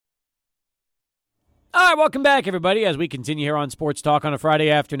All right, welcome back, everybody, as we continue here on Sports Talk on a Friday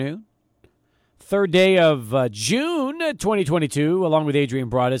afternoon. Third day of June 2022, along with Adrian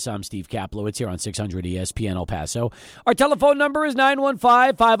Broadus. I'm Steve Kaplowitz here on 600 ESPN El Paso. Our telephone number is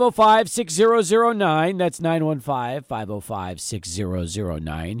 915-505-6009. That's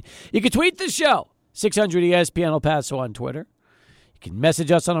 915-505-6009. You can tweet the show, 600 ESPN El Paso on Twitter. You can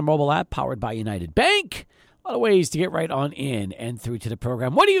message us on our mobile app powered by United Bank. A lot of ways to get right on in and through to the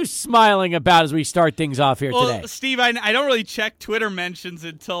program. What are you smiling about as we start things off here today? Steve, I don't really check Twitter mentions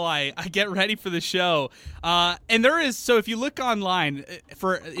until I get ready for the show. And there is, so if you look online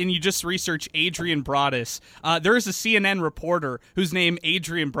and you just research Adrian Broadus, there is a CNN reporter who's named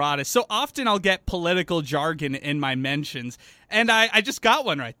Adrian Broadus. So often I'll get political jargon in my mentions. And I just got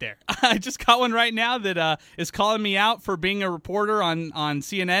one right there. I just got one right now that is calling me out for being a reporter on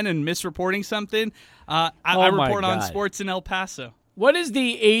CNN and misreporting something. I report on sports in El Paso. What is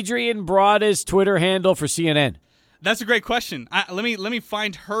the Adrian Broadus Twitter handle for CNN? That's a great question. Let me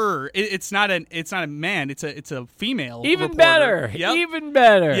find her. It's not a man. It's a female. Even reporter. Better. Yep. Even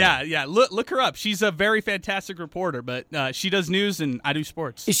better. Yeah. Look her up. She's a very fantastic reporter. But she does news and I do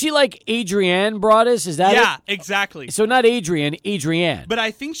sports. Is she like Adrienne Broadus? Is that Yeah, it? exactly. So not Adrian, Adrienne. But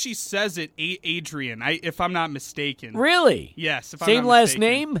I think she says it Adrian. If I'm not mistaken. Really? Yes. If I'm Same not last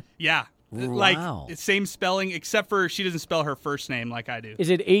mistaken. name? Yeah. Wow. Like same spelling, except for she doesn't spell her first name like I do. Is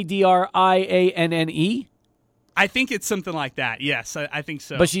it Adrianne? I think it's something like that. Yes, I think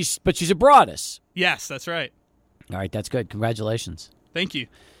so. But she's a Broadus. Yes, that's right. All right, that's good. Congratulations. Thank you.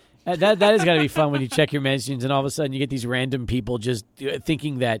 That is going to be fun when you check your mentions and all of a sudden you get these random people just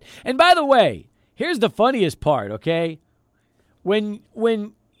thinking that. And by the way, here's the funniest part, okay? When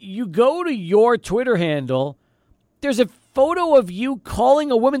you go to your Twitter handle, there's a photo of you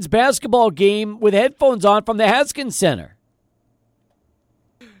calling a women's basketball game with headphones on from the Haskins Center.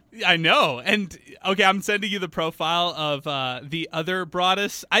 I know. And, okay, I'm sending you the profile of the other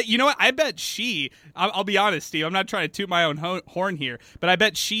Broadus. You know what? I bet I'll be honest, Steve, I'm not trying to toot my own horn here, but I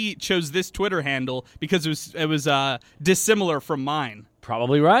bet she chose this Twitter handle because it was dissimilar from mine.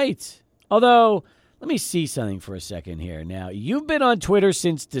 Probably right. Although, let me see something for a second here. Now, you've been on Twitter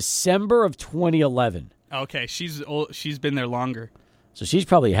since December of 2011. Okay, she's been there longer. So she's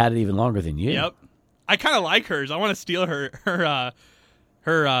probably had it even longer than you. Yep. I kind of like hers. I want to steal her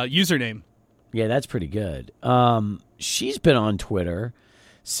username. Yeah, that's pretty good. She's been on Twitter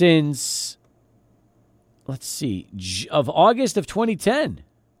since, let's see, of August of 2010.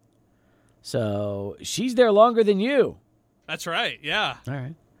 So she's there longer than you. That's right, yeah. All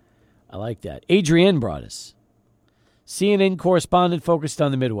right. I like that. Adrienne Broadus, CNN correspondent focused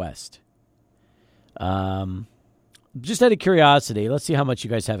on the Midwest. Just out of curiosity, let's see how much you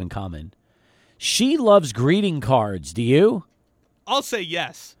guys have in common. She loves greeting cards. Do you? I'll say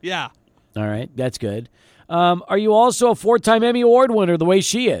yes. Yeah. All right. That's good. Are you also a 4-time Emmy Award winner the way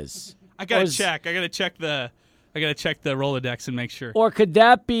she is? I got to check. I got to check the Rolodex and make sure. Or could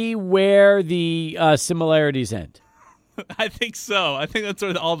that be where the similarities end? I think so. I think that's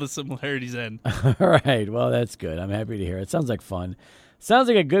where all the similarities end. All right. Well, that's good. I'm happy to hear it. Sounds like fun. Sounds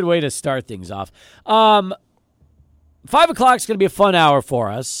like a good way to start things off. 5 o'clock is going to be a fun hour for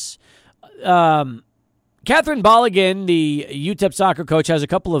us. Kathryn Balogun, the UTEP soccer coach, has a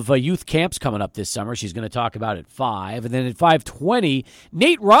couple of youth camps coming up this summer. She's going to talk about at 5. And then at 5:20,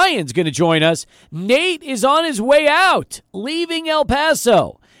 Nate Ryan's going to join us. Nate is on his way out, leaving El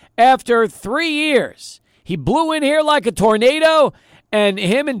Paso after 3 years. He blew in here like a tornado, and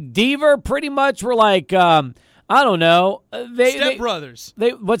him and Deaver pretty much were like, I don't know. Step Brothers.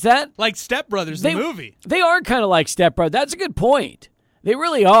 What's that? Like Step Brothers, the movie. They are kind of like Step Brothers. That's a good point. They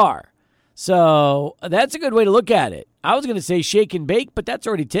really are. So that's a good way to look at it. I was going to say shake and bake, but that's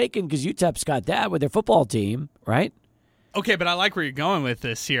already taken because UTEP's got that with their football team, right? Okay, but I like where you're going with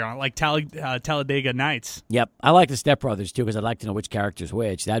this here. I like Talladega Nights. Yep. I like the Step Brothers, too, because I'd like to know which character's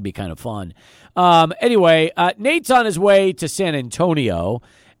which. That'd be kind of fun. Anyway, Nate's on his way to San Antonio,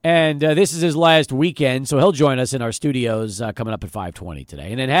 and this is his last weekend, so he'll join us in our studios coming up at 5:20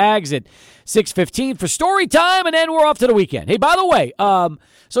 today. And then Hags at 6:15 for story time, and then we're off to the weekend. Hey, by the way,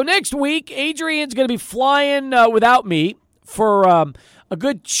 so next week, Adrian's going to be flying without me for a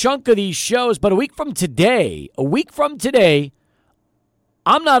good chunk of these shows, but a week from today,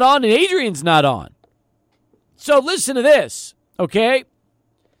 I'm not on and Adrian's not on. So listen to this, okay?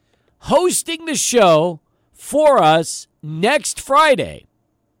 Hosting the show for us next Friday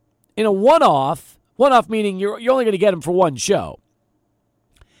in a one-off meaning you're only going to get him for one show.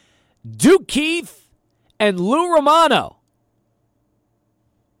 Duke Keith and Lou Romano.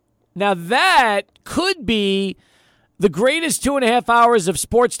 Now that could be the greatest 2.5 hours of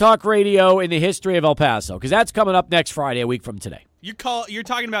sports talk radio in the history of El Paso, because that's coming up next Friday, a week from today. You're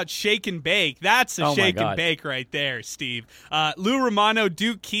talking about shake and bake. That's a shake and bake right there, Steve. Lou Romano,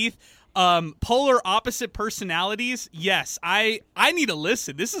 Duke Keith, polar opposite personalities. Yes, I need to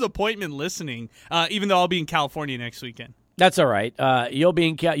listen. This is appointment listening, even though I'll be in California next weekend. That's all right. You'll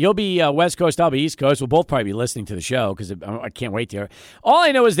be West Coast, I'll be East Coast. We'll both probably be listening to the show because I can't wait to hear it. All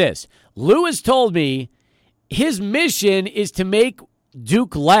I know is this. Lou has told me his mission is to make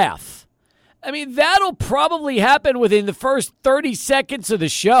Duke laugh. I mean, that'll probably happen within the first 30 seconds of the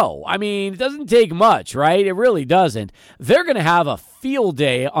show. I mean, it doesn't take much, right? It really doesn't. They're going to have a field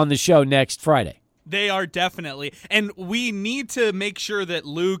day on the show next Friday. They are definitely. And we need to make sure that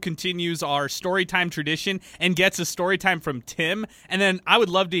Lou continues our storytime tradition and gets a storytime from Tim. And then I would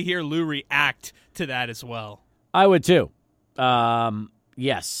love to hear Lou react to that as well. I would too.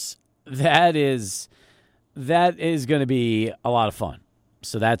 Yes, that is going to be a lot of fun.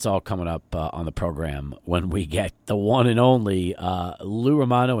 So that's all coming up on the program when we get the one and only Lou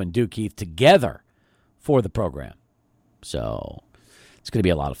Romano and Duke Keith together for the program. So it's going to be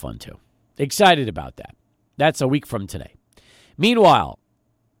a lot of fun, too. Excited about that. That's a week from today. Meanwhile,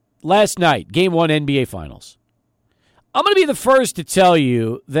 last night, Game 1 NBA Finals. I'm going to be the first to tell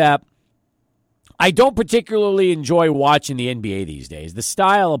you that I don't particularly enjoy watching the NBA these days. The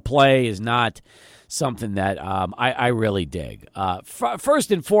style of play is not something that I really dig.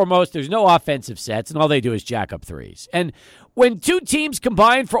 First and foremost, there's no offensive sets, and all they do is jack up threes. And when two teams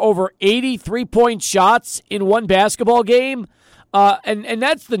combine for over 80 3-point shots in one basketball game, and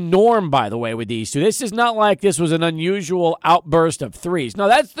that's the norm, by the way, with these two. This is not like this was an unusual outburst of threes. No,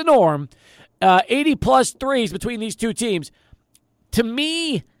 that's the norm. 80-plus threes between these two teams. To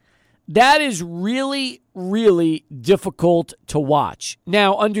me, that is really, really difficult to watch.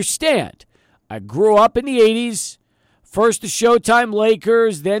 Now, understand, I grew up in the 80s, first the Showtime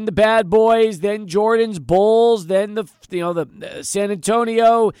Lakers, then the Bad Boys, then Jordan's Bulls, then the San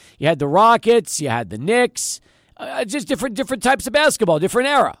Antonio. You had the Rockets, you had the Knicks, just different types of basketball, different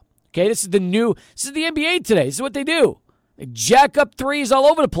era. Okay, this is the NBA today. This is what they do. They jack up threes all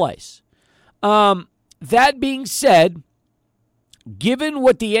over the place. That being said, given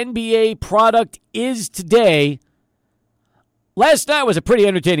what the NBA product is today, last night was a pretty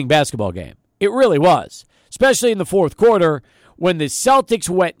entertaining basketball game. It really was, especially in the fourth quarter when the Celtics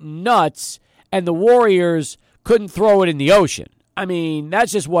went nuts and the Warriors couldn't throw it in the ocean. I mean,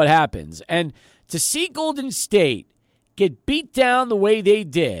 that's just what happens. And to see Golden State get beat down the way they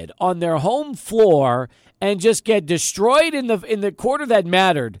did on their home floor and just get destroyed in the quarter that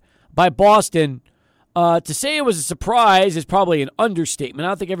mattered by Boston, to say it was a surprise is probably an understatement.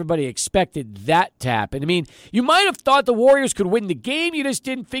 I don't think everybody expected that to happen. I mean, you might have thought the Warriors could win the game. You just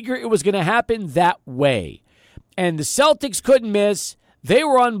didn't figure it was going to happen that way. And the Celtics couldn't miss. They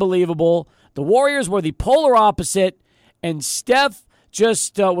were unbelievable. The Warriors were the polar opposite. And Steph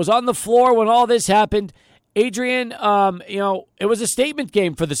just was on the floor when all this happened. Adrian, it was a statement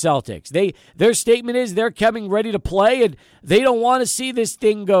game for the Celtics. Their statement is they're coming ready to play, and they don't want to see this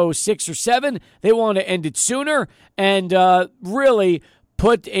thing go 6 or 7. They want to end it sooner and really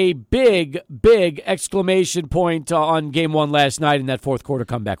put a big exclamation point on Game 1 last night in that fourth quarter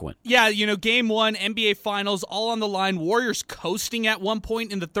comeback win. Yeah, Game 1, NBA Finals, all on the line. Warriors coasting at one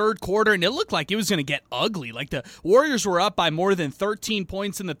point in the third quarter, and it looked like it was going to get ugly. Like the Warriors were up by more than 13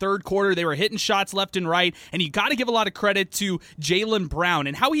 points in the third quarter. They were hitting shots left and right, and you got to give a lot of credit to Jaylen Brown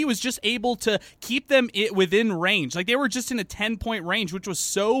and how he was just able to keep them within range. Like they were just in a 10-point range, which was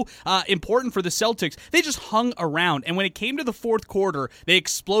so important for the Celtics. They just hung around, and when it came to the fourth quarter, they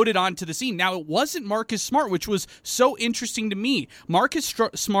exploded onto the scene. Now, it wasn't Marcus Smart, which was so interesting to me. Marcus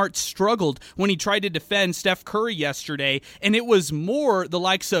Smart struggled when he tried to defend Steph Curry yesterday, and it was more the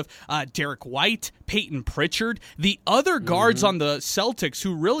likes of Derek White, Peyton Pritchard, the other guards on the Celtics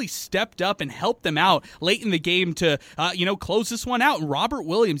who really stepped up and helped them out late in the game to, close this one out. And Robert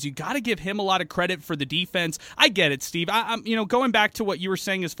Williams, you got to give him a lot of credit for the defense. I get it, Steve. I'm going back to what you were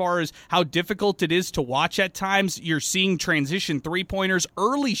saying as far as how difficult it is to watch at times. You're seeing transition three-pointers,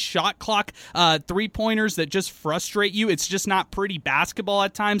 early shot clock three-pointers that just frustrate you. It's just not pretty basketball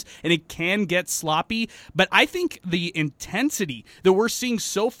at times, and it can get sloppy. But I think the intensity that we're seeing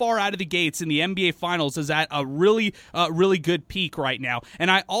so far out of the gates in the NBA Finals is at a really good peak right now. And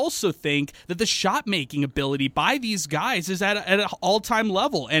I also think that the shot-making ability by these guys is at an all-time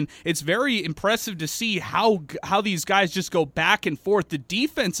level, and it's very impressive to see how these guys just go back and forth. The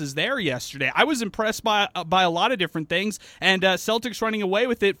defense is there yesterday. I was impressed by a lot of different things, and Celtics running away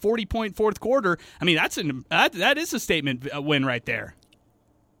with it, 40-point fourth quarter. I mean, that is a statement win right there.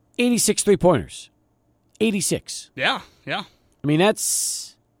 86 three-pointers. 86. Yeah. I mean,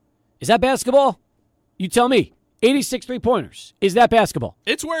 is that basketball? You tell me. 86 3-pointers. Is that basketball?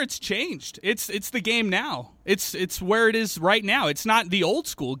 It's where it's changed. It's the game now. It's where it is right now. It's not the old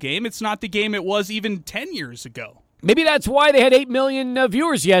school game. It's not the game it was even 10 years ago. Maybe that's why they had 8 million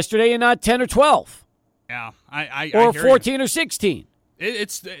viewers yesterday and not 10 or 12. Yeah, I or hear 14 you. Or 16.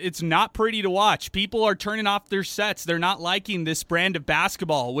 It's not pretty to watch. People are turning off their sets. They're not liking this brand of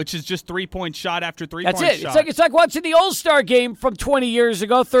basketball, which is just 3-point shot after 3-point shot. That's it. It's like watching the All-Star game from 20 years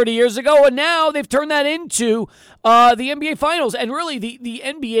ago, 30 years ago, and now they've turned that into the NBA Finals. And really, the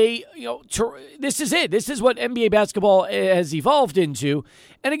NBA, this is it. This is what NBA basketball has evolved into.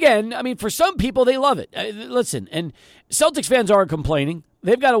 And again, I mean, for some people, they love it. Listen, and Celtics fans aren't complaining.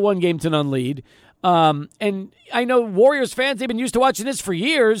 They've got a 1-0 lead. And I know Warriors fans, they've been used to watching this for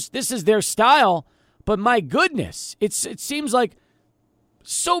years. This is their style. But my goodness, it seems like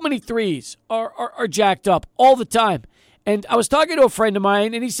so many threes are jacked up all the time. And I was talking to a friend of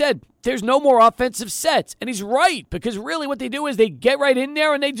mine, and he said, there's no more offensive sets. And he's right, because really what they do is they get right in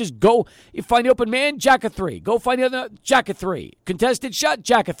there and they just go. You find the open man, jack a three. Go find the other, jack a three. Contested shot,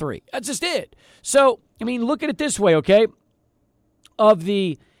 jack a three. That's just it. So, I mean, look at it this way, okay? Of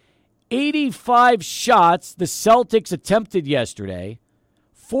the 85 shots the Celtics attempted yesterday,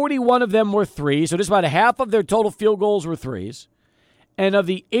 41 of them were threes, so just about half of their total field goals were threes. And of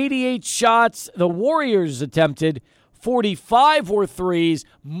the 88 shots the Warriors attempted, 45 were threes,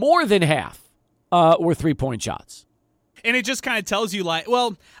 more than half were three-point shots. And it just kind of tells you,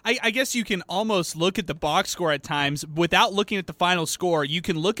 I guess you can almost look at the box score at times without looking at the final score. You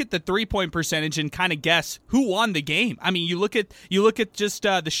can look at the 3-point percentage and kind of guess who won the game. I mean, you look at just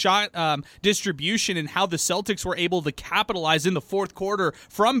the shot distribution and how the Celtics were able to capitalize in the fourth quarter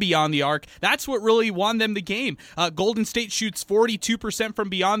from beyond the arc. That's what really won them the game. Golden State shoots 42% from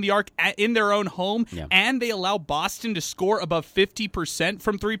beyond the arc in their own home, and they allow Boston to score above 50%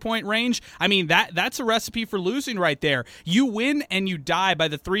 from 3-point range. I mean, that's a recipe for losing right there. You win and you die by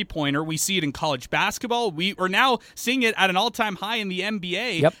the three-pointer. We see it in college basketball. We are now seeing it at an all-time high in the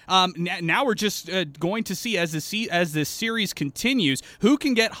NBA. Yep. Now we're just going to see, as this series continues, who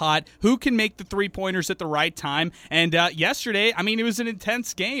can get hot, who can make the three-pointers at the right time. And yesterday, I mean, it was an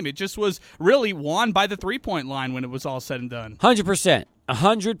intense game. It just was really won by the three-point line when it was all said and done. 100%.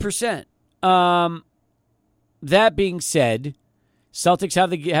 100%. That being said, Celtics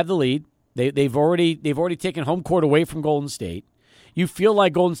have the lead. They've already taken home court away from Golden State. You feel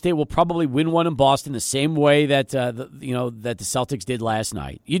like Golden State will probably win one in Boston the same way that the Celtics did last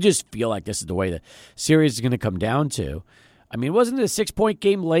night. You just feel like this is the way the series is going to come down to. I mean, wasn't it a 6-point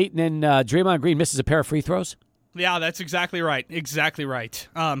game late, and then Draymond Green misses a pair of free throws? Yeah, that's exactly right. Exactly right.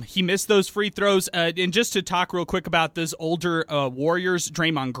 He missed those free throws. And just to talk real quick about those older Warriors,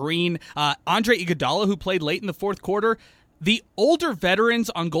 Draymond Green, Andre Iguodala, who played late in the fourth quarter. The older veterans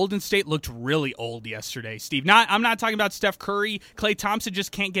on Golden State looked really old yesterday, Steve. I'm not talking about Steph Curry. Klay Thompson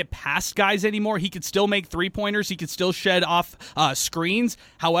just can't get past guys anymore. He could still make three-pointers. He could still shed off screens.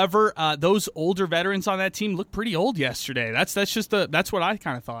 However, those older veterans on that team look pretty old yesterday. That's what I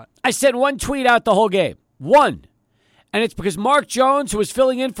kind of thought. I sent one tweet out the whole game. One. And it's because Mark Jones, who was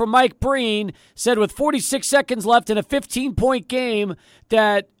filling in for Mike Breen, said with 46 seconds left in a 15-point game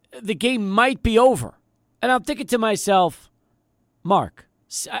that the game might be over. And I'm thinking to myself, Mark,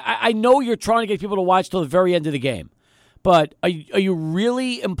 I know you're trying to get people to watch till the very end of the game, but are you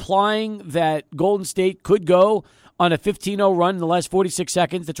really implying that Golden State could go on a 15-0 run in the last 46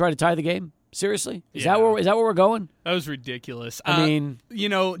 seconds to try to tie the game? Seriously? Is that where we're going? That was ridiculous. I mean,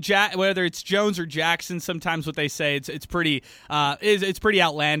 whether it's Jones or Jackson, sometimes what they say it's pretty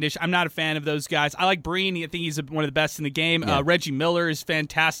outlandish. I'm not a fan of those guys. I like Breen. I think he's one of the best in the game. Yeah. Reggie Miller is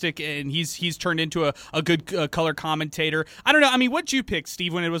fantastic, and he's turned into a good color commentator. I don't know. I mean, what'd you pick,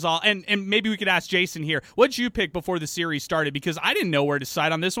 Steve, when it was all? And maybe we could ask Jason here. What'd you pick before the series started? Because I didn't know where to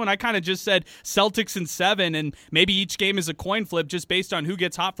side on this one. I kind of just said Celtics in 7, and maybe each game is a coin flip just based on who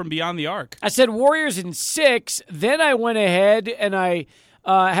gets hot from beyond the arc. I said Warriors in 6. Then I went ahead and I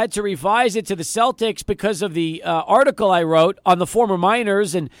had to revise it to the Celtics because of the article I wrote on the former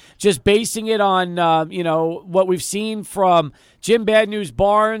Miners and just basing it on what we've seen from Jim Bad News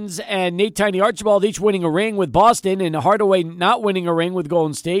Barnes and Nate Tiny Archibald each winning a ring with Boston and Hardaway not winning a ring with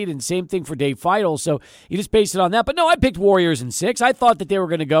Golden State, and same thing for Dave Feitel. So you just base it on that. But no, I picked Warriors in 6. I thought that they were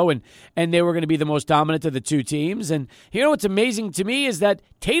going to go and they were going to be the most dominant of the two teams. And you know what's amazing to me is that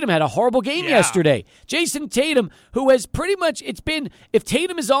Tatum had a horrible game yesterday. Jason Tatum, who has pretty much, it's been, if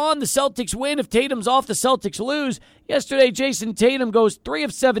Tatum is on, the Celtics win. If Tatum's off, the Celtics lose. Yesterday, Jason Tatum goes 3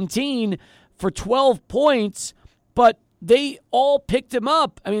 of 17 for 12 points, but they all picked him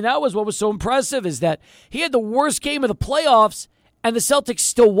up. I mean, that was what was so impressive, is that he had the worst game of the playoffs, and the Celtics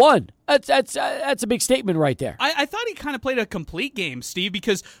still won. That's a big statement right there. I thought he kind of played a complete game, Steve,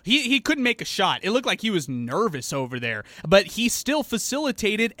 because he couldn't make a shot. It looked like he was nervous over there, but he still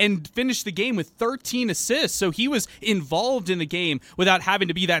facilitated and finished the game with 13 assists. So he was involved in the game without having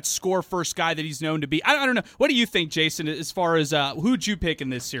to be that score-first guy that he's known to be. I don't know. What do you think, Jason, as far as who'd you pick in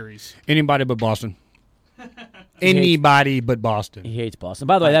this series? Anybody but Boston. Anybody but Boston. He hates Boston.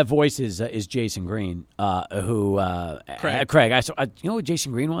 By the way, that voice is Jason Green, Craig. You know what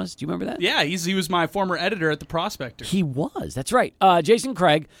Jason Green was? Do you remember that? Yeah, he was my former editor at The Prospector. He was. That's right. Jason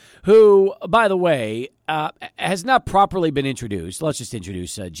Craig, who, by the way, has not properly been introduced. Let's just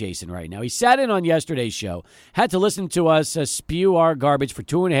introduce Jason right now. He sat in on yesterday's show, had to listen to us spew our garbage for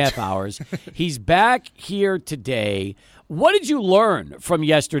 2.5 hours. He's back here today. What did you learn from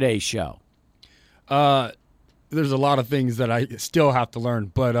yesterday's show? There's a lot of things that I still have to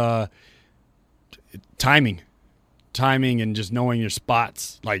learn, but timing and just knowing your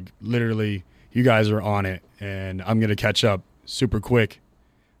spots. Like, literally, you guys are on it, and I'm going to catch up super quick.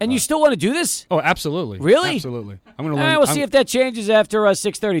 And you still want to do this? Oh, absolutely. Really? Absolutely. I'm going to All learn. right, we'll see if that changes after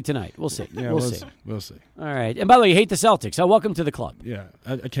 6:30 tonight. We'll see. Yeah, we'll see. We'll see. All right. And by the way, you hate the Celtics. So welcome to the club. Yeah,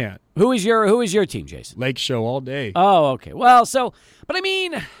 I can't. Who is your team, Jason? Lake Show all day. Oh, okay. Well, but I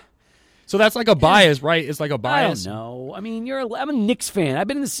mean, so that's like a bias, right? It's like a bias. I don't know. I mean, I'm a Knicks fan. I've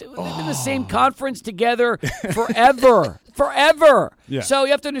been in the same conference together forever. Forever. Yeah. So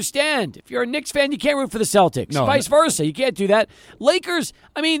you have to understand, if you're a Knicks fan, you can't root for the Celtics. No, Vice versa. You can't do that. Lakers,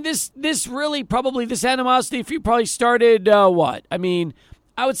 I mean, this animosity for you probably started, what? I mean,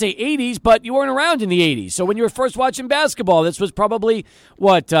 I would say 80s, but you weren't around in the 80s. So when you were first watching basketball, this was probably,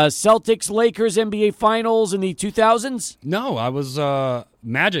 Celtics, Lakers, NBA Finals in the 2000s? No, I was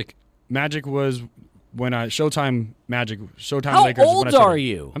Magic. Magic was when Showtime How Lakers. How old are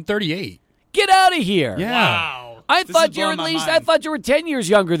you? I'm 38. Get out of here. Yeah. Wow. I thought you were 10 years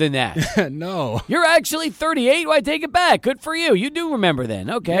younger than that. No. You're actually 38. Well, I take it back. Good for you. You do remember then.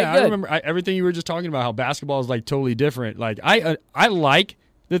 Okay, yeah, good. I remember everything you were just talking about, how basketball is like totally different. Like I like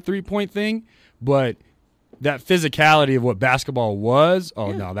the 3-point thing, but that physicality of what basketball was,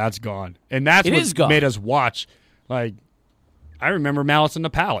 no, that's gone. And that's what made us watch. Like, I remember Malice in the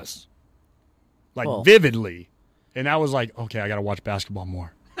Palace. Vividly. And I was like, okay, I got to watch basketball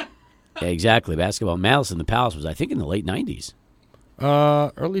more. Yeah, exactly. Basketball. Malice in the Palace was, I think, in the late 90s.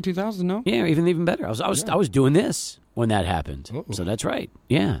 Early 2000s, no? Yeah, even better. I was doing this when that happened. Uh-oh. So that's right.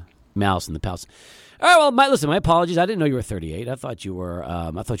 Yeah. Malice in the Palace. All right, well, my apologies. I didn't know you were 38. I thought you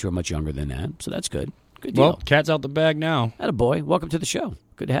were much younger than that. So that's good. Good deal. Well, cat's out the bag now. Attaboy. Welcome to the show.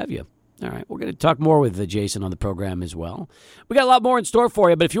 Good to have you. All right, we're going to talk more with Jason on the program as well. We got a lot more in store for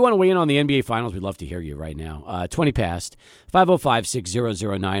you, but if you want to weigh in on the NBA Finals, we'd love to hear you right now. 20 past,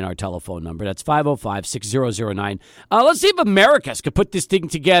 505-6009, our telephone number. That's 505-6009. Let's see if Americas could put this thing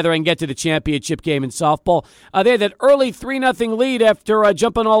together and get to the championship game in softball. They had that early 3-0 lead after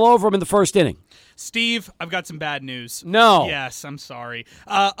jumping all over them in the first inning. Steve, I've got some bad news. No. Yes, I'm sorry.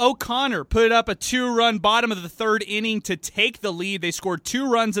 O'Connor put up a 2-run bottom of the third inning to take the lead. They scored 2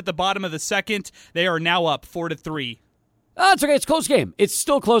 runs at the bottom of the second. They are now up 4-3. Oh, it's okay. It's a close game. It's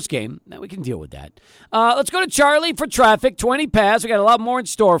still a close game. Now we can deal with that. Let's go to Charlie for traffic. 20 past. We got a lot more in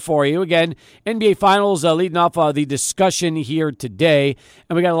store for you. Again, NBA Finals leading off the discussion here today,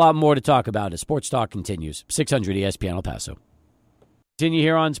 and we got a lot more to talk about as Sports Talk continues. 600 ESPN El Paso. Continue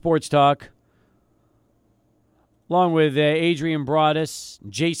here on Sports Talk. Along with Adrian Broadus,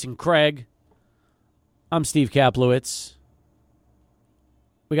 Jason Craig, I'm Steve Kaplowitz.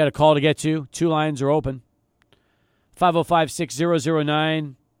 We got a call to get to. 2 lines are open.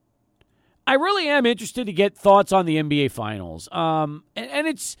 505-6009. I really am interested to get thoughts on the NBA Finals. And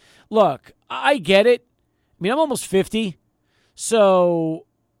it's, look, I get it. I mean, I'm almost 50. So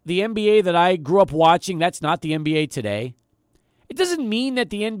the NBA that I grew up watching, that's not the NBA today. It doesn't mean that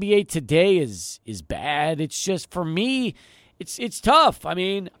the NBA today is bad. It's just, for me, it's tough. I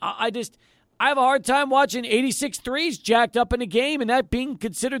mean, I have a hard time watching 86 threes jacked up in a game and that being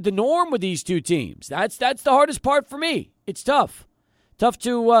considered the norm with these two teams. That's the hardest part for me. It's tough. Tough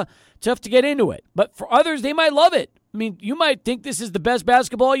to get into it. But for others, they might love it. I mean, you might think this is the best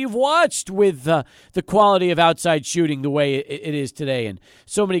basketball you've watched with the quality of outside shooting the way it is today. And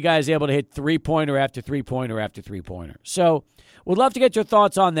so many guys able to hit three-pointer after three-pointer after three-pointer. So would love to get your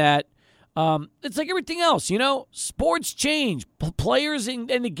thoughts on that. It's like everything else, sports change, players and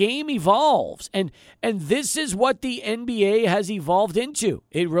the game evolves. And this is what the NBA has evolved into.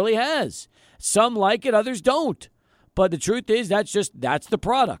 It really has. Some like it, others don't. But the truth is that's the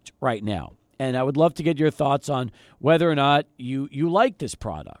product right now. And I would love to get your thoughts on whether or not you like this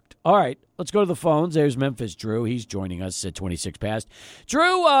product. All right, let's go to the phones. There's Memphis Drew. He's joining us at 26 past.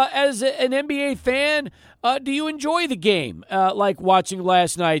 Drew, as an NBA fan, do you enjoy the game, like watching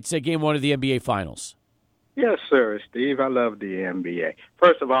last night's Game 1 of the NBA Finals? Yes, sir, Steve. I love the NBA.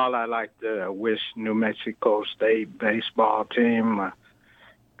 First of all, I'd like to wish New Mexico State baseball team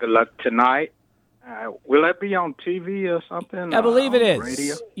good luck tonight. Will that be on TV or something? I believe it is.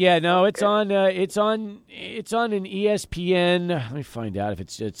 Radio? Yeah, no, it's Okay. on an ESPN. Let me find out if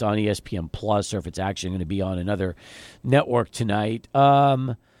it's on ESPN Plus or if it's actually going to be on another network tonight.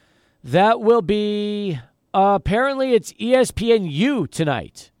 That will be apparently it's ESPNU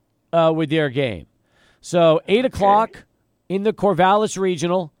tonight with their game. So 8 o'clock in the Corvallis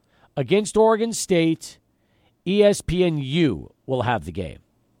Regional against Oregon State. ESPNU will have the game.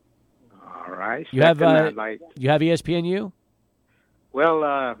 All right. You have Second, you have ESPNU? Well,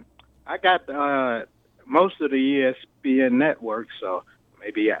 I got most of the ESPN network, so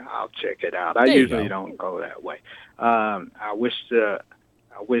maybe I'll check it out. I There you usually go. don't go that way. I wish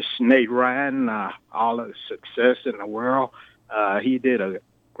Nate Ryan all the success in the world. He did a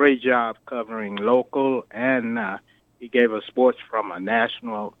great job covering local, and he gave us sports from a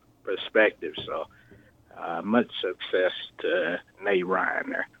national perspective. So much success to Nate Ryan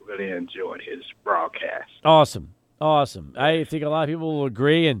there. Really enjoyed his broadcast. Awesome. I think a lot of people will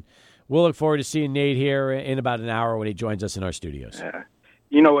agree, and we'll look forward to seeing Nate here in about an hour when he joins us in our studios.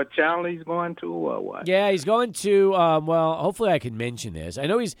 You know what channel he's going to or what? Yeah, he's going to, well, hopefully I can mention this. I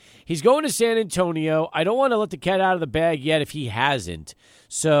know he's going to San Antonio. I don't want to let the cat out of the bag yet if he hasn't.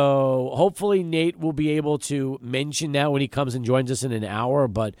 So hopefully Nate will be able to mention that when he comes and joins us in an hour.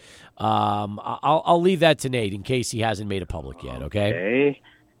 But I'll leave that to Nate in case he hasn't made it public yet, okay? Okay.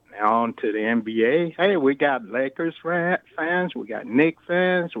 Now on to the NBA. Hey, we got Lakers fans. We got Knicks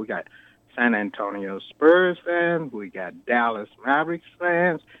fans. We got San Antonio Spurs fans, we got Dallas Mavericks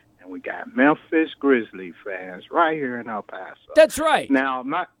fans, and we got Memphis Grizzlies fans right here in El Paso. That's right. Now,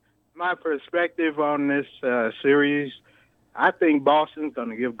 my perspective on this series, I think Boston's going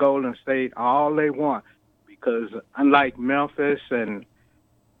to give Golden State all they want because unlike Memphis and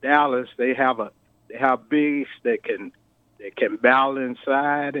Dallas, they have bigs that can battle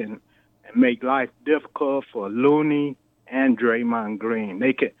inside and make life difficult for Looney and Draymond Green.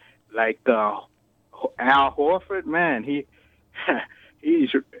 They can. Like Al Horford, man, he's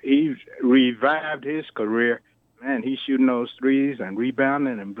revived his career. Man, he's shooting those threes and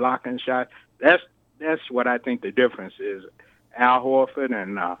rebounding and blocking shots. That's what I think the difference is. Al Horford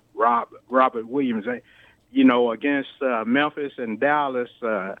and Robert Williams. Against Memphis and Dallas,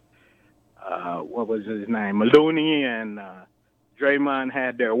 what was his name? Looney and Draymond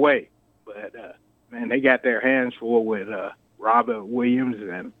had their way, but man, they got their hands full with Robert Williams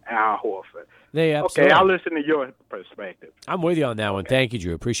and Al Horford. They absolutely. Okay, I'll listen to your perspective. I'm with you on that one. Thank you,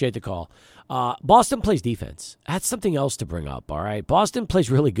 Drew. Appreciate the call. Boston plays defense. That's something else to bring up, all right? Boston plays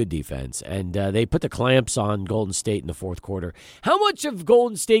really good defense, and they put the clamps on Golden State in the fourth quarter. How much of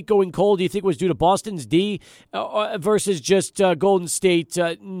Golden State going cold do you think was due to Boston's D versus just Golden State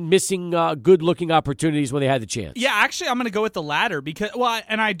missing good-looking opportunities when they had the chance? Yeah, actually, I'm going to go with the latter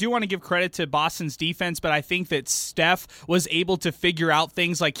and I do want to give credit to Boston's defense, but I think that Steph was able to figure out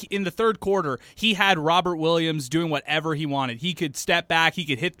things like in the third quarter, he had Robert Williams doing whatever he wanted. He could step back, he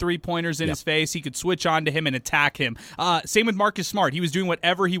could hit three-pointers in his face, he could switch on to him and attack him. Same with Marcus Smart. He was doing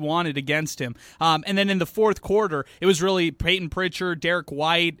whatever he wanted against him. And then in the fourth quarter, it was really Peyton Pritchard, Derek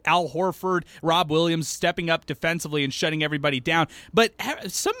White, Al Horford, Rob Williams stepping up defensively and shutting everybody down. But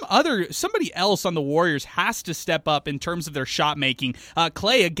somebody else on the Warriors has to step up in terms of their shot making.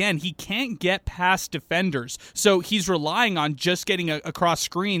 Clay, again, he can't get past defenders, so he's relying on just getting across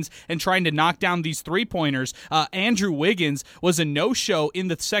screens and trying to knock down these three-pointers. Andrew Wiggins was a no-show in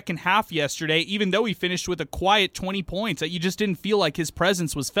the second half yesterday, even though he finished with a quiet 20 points. That you just didn't feel like his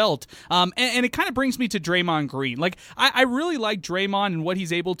presence was felt. And it kind of brings me to Draymond Green. Like, I really like Draymond and what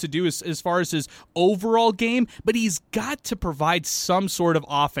he's able to do as far as his overall game, but he's got to provide some sort of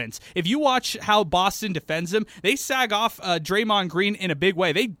offense. If you watch how Boston defends him, they sag off Draymond Green in a big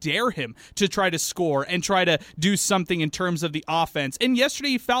way. They dare him to try to score and try to do something in terms of the offense. And yesterday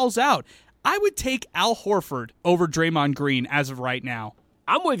he fouls out. I would take Al Horford over Draymond Green as of right now.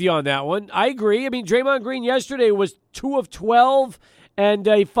 I'm with you on that one. I agree. I mean, Draymond Green yesterday was 2 of 12, and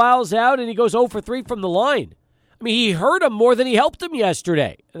he fouls out, and he goes 0 for 3 from the line. I mean, he hurt him more than he helped him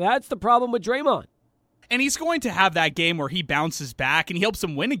yesterday. That's the problem with Draymond. And he's going to have that game where he bounces back and he helps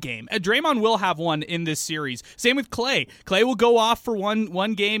him win a game. Draymond will have one in this series. Same with Clay. Clay will go off for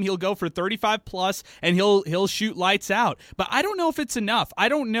one game. He'll go for 35 plus and he'll shoot lights out. But I don't know if it's enough. I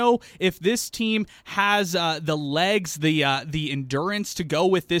don't know if this team has the legs, the endurance to go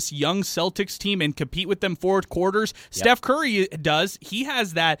with this young Celtics team and compete with them fourth quarters. Yep. Steph Curry does. He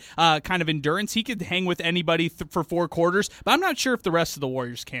has that kind of endurance. He could hang with anybody for four quarters, but I'm not sure if the rest of the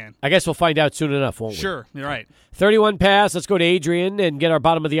Warriors can. I guess we'll find out soon enough, won't we? Sure, you're right. 31 past. Let's go to Adrian and get our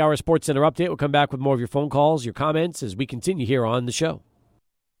bottom of the hour Sports Center update. We'll come back with more of your phone calls, your comments as we continue here on the show.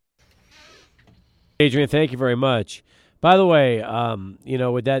 Adrian, thank you very much. By the way,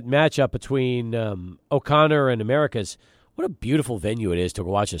 with that matchup between O'Connor and Americas, what a beautiful venue it is to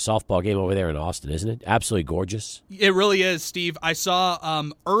watch a softball game over there in Austin, isn't it? Absolutely gorgeous. It really is, Steve. I saw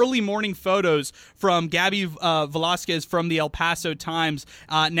early morning photos from Gabby Velasquez from the El Paso Times.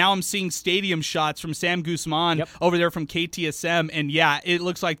 Now I'm seeing stadium shots from Sam Guzman over there from KTSM. And, yeah, it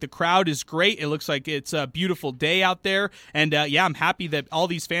looks like the crowd is great. It looks like it's a beautiful day out there. And, I'm happy that all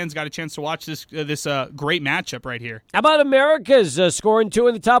these fans got a chance to watch this great matchup right here. How about Americas scoring 2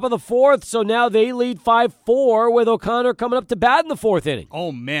 in the top of the fourth? So now they lead 5-4 with O'Connor coming up to bat in the fourth inning.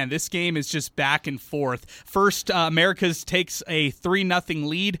 Oh, man, this game is just back and forth. First, Americas takes a 3-0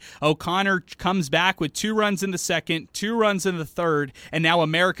 lead. O'Connor comes back with 2 runs in the second, 2 runs in the third, and now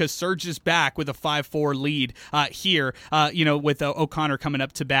America surges back with a 5-4 lead here, with O'Connor coming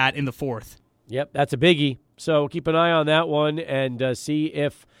up to bat in the fourth. Yep, that's a biggie. So keep an eye on that one and see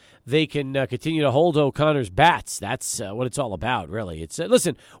if they can continue to hold O'Connor's bats. That's what it's all about, really. It's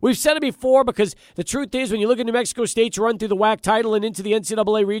listen, we've said it before because the truth is when you look at New Mexico State's run through the WAC title and into the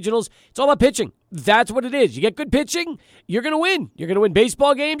NCAA regionals, it's all about pitching. That's what it is. You get good pitching, you're going to win. You're going to win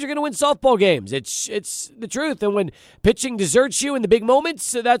baseball games, you're going to win softball games. It's the truth. And when pitching deserts you in the big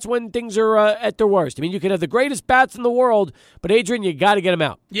moments, that's when things are at their worst. I mean, you can have the greatest bats in the world, but Adrian, you got to get them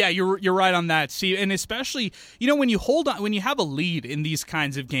out. Yeah, you're right on that, Steve. And especially, when you when you have a lead in these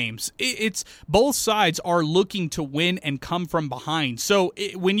kinds of games, it's both sides are looking to win and come from behind. So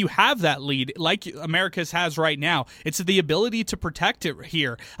when you have that lead, like Americas has right now, it's the ability to protect it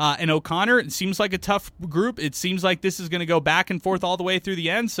here. And O'Connor, it seems like a tough group. It seems like this is going to go back and forth all the way through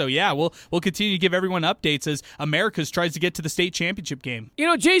the end. So yeah, we'll continue to give everyone updates as Americas tries to get to the state championship game.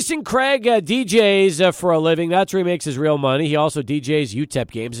 Jason Craig DJs for a living. That's where he makes his real money. He also DJs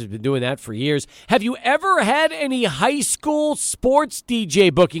UTEP games. He's been doing that for years. Have you ever had any high school sports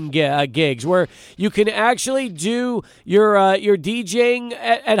DJ booking gigs where you can actually do your DJing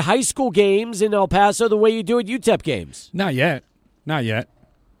at high school games in El Paso the way you do at UTEP games? Not yet.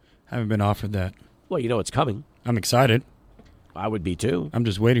 Haven't been offered that. Well, it's coming. I'm excited. I would be too. I'm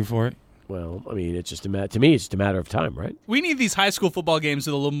just waiting for it. Well, I mean, it's just to me, it's just a matter of time, right? We need these high school football games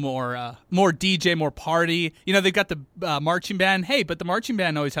with a little more DJ, more party. They've got the marching band. Hey, but the marching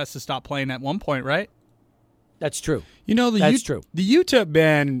band always has to stop playing at one point, right? That's true. That's true. The UTEP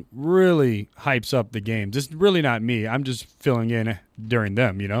band really hypes up the games. It's really not me. I'm just filling in during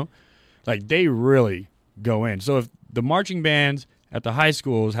them, Like, they really go in. So if the marching bands at the high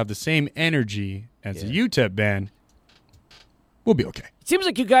schools have the same energy as the UTEP band, we'll be okay. It seems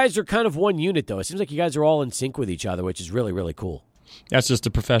like you guys are kind of one unit, though. It seems like you guys are all in sync with each other, which is really, really cool. That's just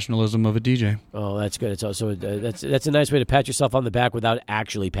the professionalism of a DJ. Oh, that's good. It's also that's a nice way to pat yourself on the back without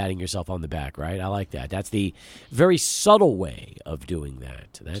actually patting yourself on the back, right? I like that. That's the very subtle way of doing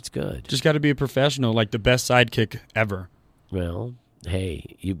that. That's good. Just got to be a professional, like the best sidekick ever. Well,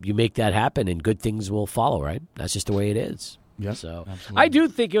 hey, you make that happen, and good things will follow, right? That's just the way it is. Yep, so absolutely. I do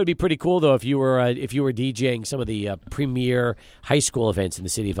think it would be pretty cool, though, if you were DJing some of the premier high school events in the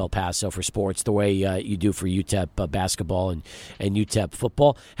city of El Paso for sports, the way you do for UTEP basketball and UTEP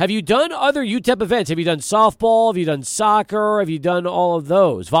football. Have you done other UTEP events? Have you done softball? Have you done soccer? Have you done all of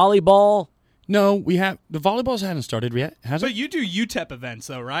those? Volleyball? No, we have. The volleyballs haven't started yet, has it? But you do UTEP events,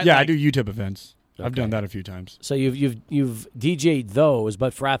 though, right? Yeah, I do UTEP events. Okay. I've done that a few times. So you've DJ'd those,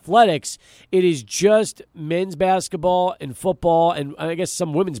 but for athletics, it is just men's basketball and football, and I guess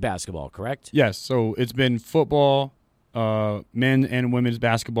some women's basketball, correct? Yes. So it's been football, men and women's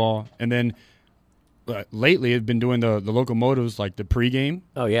basketball, and then lately it's been doing the locomotives, like the pregame.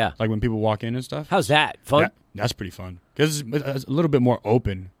 Oh yeah, like when people walk in and stuff. How's that? Fun? That's pretty fun because it's a little bit more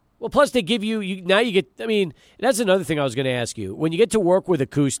open. Well, plus they give you now you get, I mean, that's another thing I was going to ask you. When you get to work with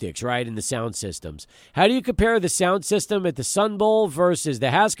acoustics, right, and the sound systems, how do you compare the sound system at the Sun Bowl versus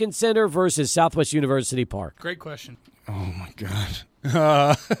the Haskins Center versus Southwest University Park? Great question. Oh, my God.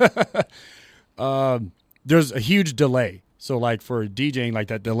 There's a huge delay. So, like, for DJing, like,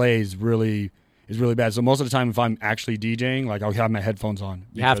 that delay is really bad. So most of the time if I'm actually DJing, like, I'll have my headphones on.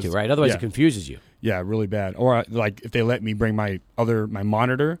 You have to, right? Otherwise it confuses you. Yeah, really bad. Or like if they let me bring my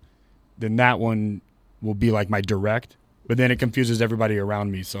monitor, then that one will be like my direct. But then it confuses everybody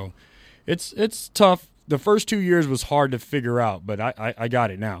around me. So it's tough. The first 2 years was hard to figure out, but I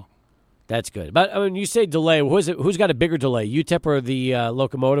got it now. That's good. But when you say delay, who's got a bigger delay, UTEP or the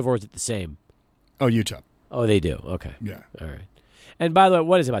locomotive, or is it the same? Oh, UTEP. Oh, they do. Okay. Yeah. All right. And by the way,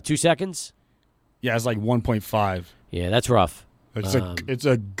 what is it, about 2 seconds? Yeah, it's like 1.5. Yeah, that's rough. It's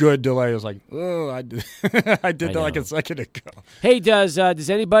a good delay. It's like, oh, I did that like a second ago. Hey, does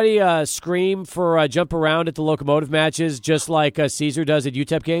anybody scream for jump around at the locomotive matches just like Caesar does at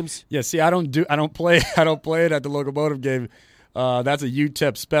UTEP games? Yeah, see, I don't play it at the locomotive game. That's a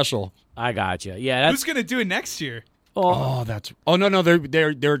UTEP special. I got you. Yeah, who's gonna do it next year? Oh, no,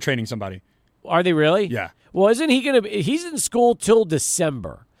 they're training somebody. Are they really? Yeah. Well, isn't he he's in school till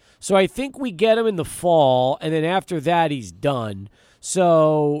December. So I think we get him in the fall, and then after that, he's done.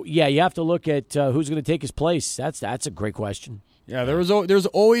 So, yeah, you have to look at who's going to take his place. That's a great question. Yeah, there's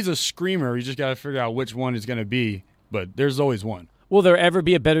always a screamer. You just got to figure out which one is going to be, but there's always one. Will there ever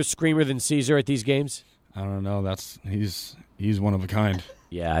be a better screamer than Caesar at these games? I don't know. He's one of a kind.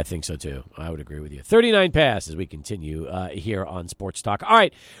 Yeah, I think so, too. I would agree with you. 39 pass as we continue here on Sports Talk. All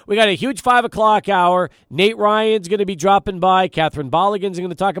right, we got a huge 5 o'clock hour. Nate Ryan's going to be dropping by. Kathryn Balogun's going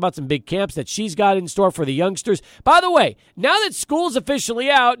to talk about some big camps that she's got in store for the youngsters. By the way, now that school's officially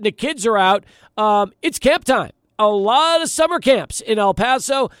out and the kids are out, it's camp time. A lot of summer camps in El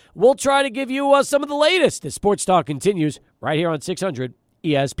Paso. We'll try to give you some of the latest as Sports Talk continues right here on 600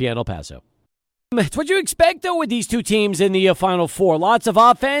 ESPN El Paso. It's what you expect, though, with these two teams in the Final Four. Lots of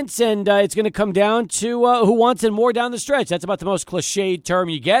offense, and it's going to come down to who wants it more down the stretch. That's about the most cliched term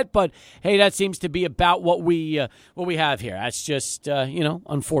you get, but, hey, that seems to be about what we have here. That's just,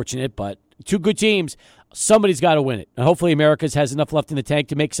 unfortunate, but two good teams. Somebody's got to win it. And hopefully America's has enough left in the tank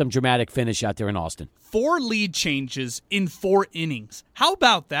to make some dramatic finish out there in Austin. 4 lead changes in 4 innings. How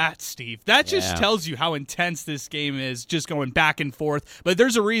about that, Steve? That just tells you how intense this game is, just going back and forth. But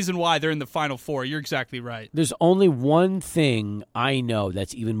there's a reason why they're in the Final Four. You're exactly right. There's only one thing I know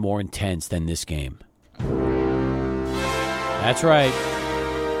that's even more intense than this game. That's right.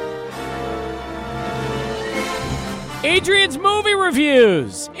 Adrian's movie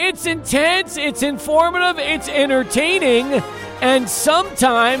reviews. It's intense, it's informative, it's entertaining, and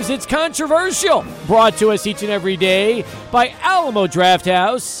sometimes it's controversial. Brought to us each and every day by Alamo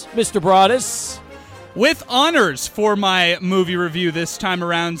Drafthouse. Mr. Broadus. With honors for my movie review this time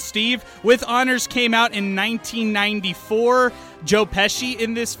around, Steve. With honors came out in 1994. Joe Pesci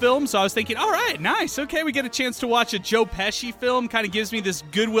in this film, so I was thinking, all right, nice, okay, we get a chance to watch a Joe Pesci film. Kind of gives me this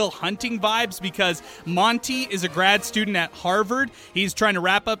Good Will Hunting vibes because Monty is a grad student at Harvard. He's trying to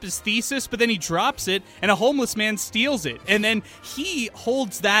wrap up his thesis, but then he drops it, and a homeless man steals it, and then he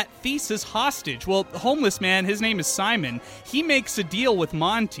holds that thesis hostage. Well, the homeless man, his name is Simon, he makes a deal with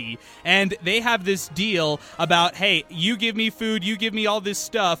Monty, and they have this deal about, hey, you give me food, you give me all this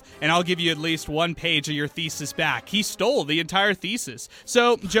stuff, and I'll give you at least 1 page of your thesis back. He stole the entire thesis.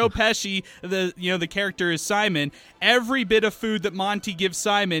 So Joe Pesci, the character is Simon. Every bit of food that Monty gives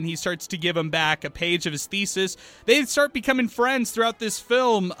Simon, he starts to give him back a page of his thesis. They start becoming friends throughout this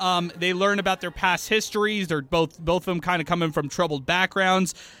film. They learn about their past histories. They're both of them kind of coming from troubled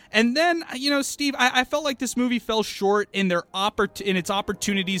backgrounds. And then, Steve, I felt like this movie fell short in its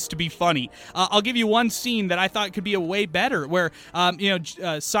opportunities to be funny. I'll give you one scene that I thought could be a way better, where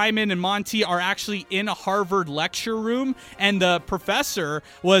Simon and Monty are actually in a Harvard lecture room, and the professor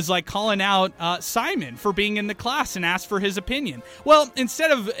was like calling out Simon for being in the class and asked for his opinion. Well,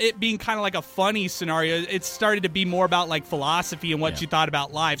 instead of it being kind of like a funny scenario, it started to be more about like philosophy and what you thought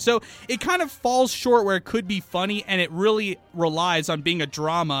about life. So it kind of falls short where it could be funny, and it really relies on being a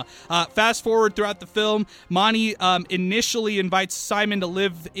drama. Fast forward throughout the film, Monty initially invites Simon to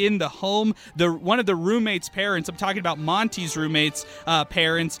live in the home. One of the roommates' parents, I'm talking about Monty's roommates'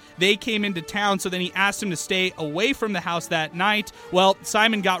 parents, they came into town, so then he asked him to stay away from the house that night. Well,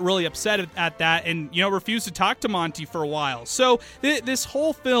 Simon got really upset at that and, refused to talk to Monty for a while. So this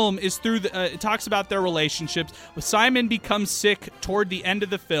whole film is it talks about their relationships. Simon becomes sick toward the end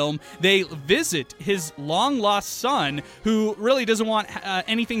of the film. They visit his long-lost son, who really doesn't want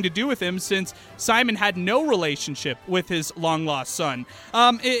anything to do with him since Simon had no relationship with his long-lost son.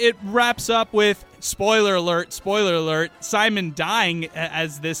 It wraps up with spoiler alert, Simon dying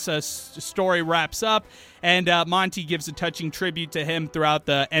as this story wraps up. And Monty gives a touching tribute to him throughout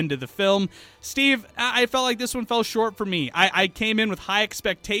the end of the film. Steve, I felt like this one fell short for me. I came in with high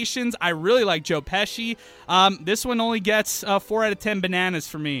expectations. I really like Joe Pesci. This one only gets 4 out of 10 bananas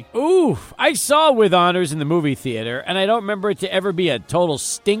for me. Ooh, I saw With Honors in the movie theater, and I don't remember it to ever be a total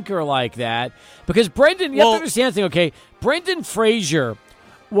stinker like that. Because Brendan, you have to understand something, okay? Brendan Fraser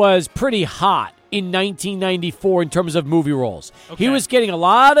was pretty hot in 1994 in terms of movie roles. Okay. He was getting a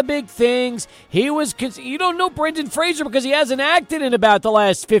lot of big things. You don't know Brendan Fraser because he hasn't acted in about the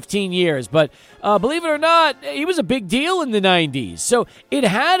last 15 years. But believe it or not, he was a big deal in the 90s. So it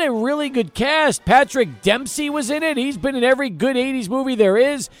had a really good cast. Patrick Dempsey was in it. He's been in every good 80s movie there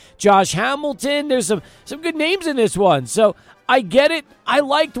is. Josh Hamilton. There's some good names in this one. So I get it. I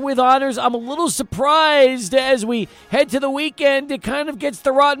liked With Honors. I'm a little surprised as we head to the weekend. It kind of gets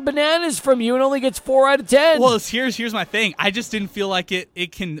the rotten bananas from you and only gets 4 out of 10. Well, here's my thing. I just didn't feel like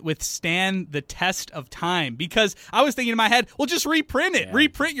it can withstand the test of time because I was thinking in my head, well, just reprint it. Yeah.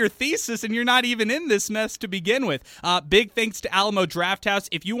 Reprint your thesis and you're not even in this mess to begin with. Big thanks to Alamo Drafthouse.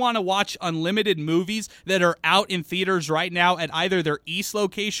 If you want to watch unlimited movies that are out in theaters right now at either their East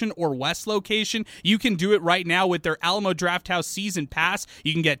location or West location, you can do it right now with their Alamo Drafthouse season pass.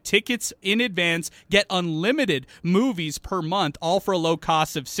 You can get tickets in advance, get unlimited movies per month, all for a low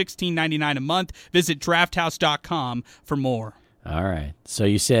cost of $16.99 a month. Visit drafthouse.com for more. All right. So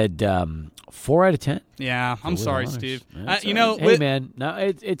you said 4 out of 10? Yeah, I'm sorry, Steve. Hey, man, no,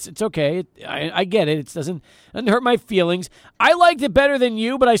 it's okay. I get it. It doesn't hurt my feelings. I liked it better than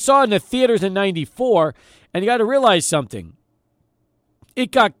you, but I saw it in the theaters in 94, and you got to realize something.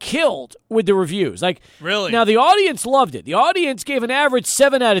 It got killed with the reviews. Like, really? Now, the audience loved it. The audience gave an average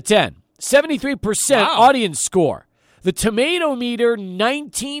 7 out of 10. 73% audience score. The tomato meter,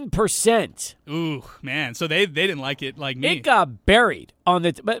 19%. Ooh, man. So they didn't like it like me. It got buried on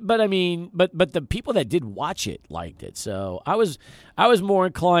the but the people that did watch it liked it. So I was more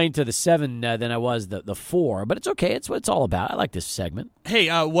inclined to the 7 than I was the 4, but it's okay. It's what it's all about. I like this segment. Hey,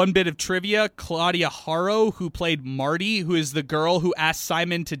 one bit of trivia. Claudia Harrow, who played Marty, who is the girl who asked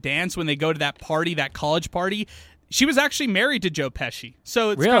Simon to dance when they go to that party, that college party, she was actually married to Joe Pesci.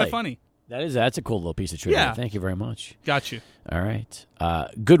 So it's kind of funny. That's a cool little piece of trivia. Yeah. Thank you very much. Got you. All right.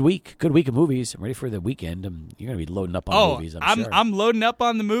 Good week of movies. I'm ready for the weekend. You're going to be loading up on movies, I'm sure. I'm loading up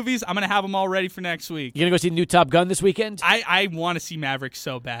on the movies. I'm going to have them all ready for next week. You going to go see the new Top Gun this weekend? I want to see Maverick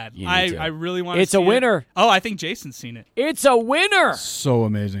so bad. I really want to see it. It's a winner. Oh, I think Jason's seen it. It's a winner. So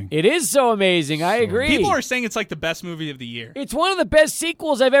amazing. It is so amazing. I agree. People are saying it's like the best movie of the year. It's one of the best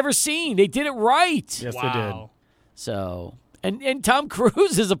sequels I've ever seen. They did it right. Yes, they did. So... And Tom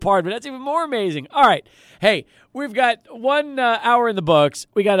Cruise is a part of it. That's even more amazing. All right. Hey, we've got 1 hour in the books.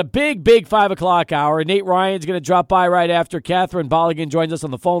 We got a big 5 o'clock hour. Nate Ryan's going to drop by right after. Kathryn Balogun joins us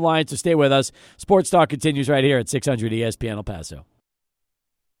on the phone line, so stay with us. Sports Talk continues right here at 600 ESPN El Paso.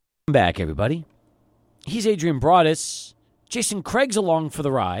 Welcome back, everybody. He's Adrian Broadus. Jason Craig's along for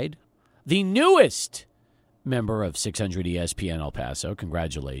the ride. The newest member of 600 ESPN El Paso.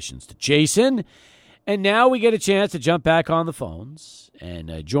 Congratulations to Jason. And now we get a chance to jump back on the phones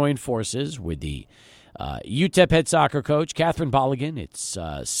and join forces with the UTEP head soccer coach, Kathryn Balogun. It's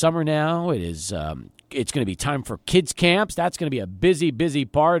summer now. It's going to be time for kids camps. That's going to be a busy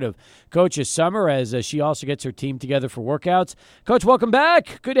part of Coach's summer as she also gets her team together for workouts. Coach, welcome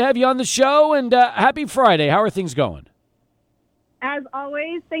back. Good to have you on the show, and happy Friday. How are things going? As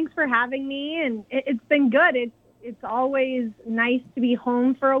always, thanks for having me, and it's been good. It's always nice to be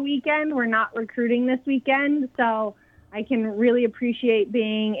home for a weekend. We're not recruiting this weekend, so I can really appreciate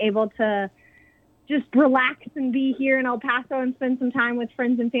being able to just relax and be here in El Paso and spend some time with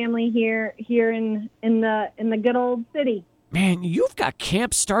friends and family here in the good old city. Man, you've got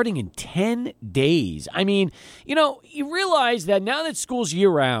camp starting in 10 days. I mean, you realize that now that school's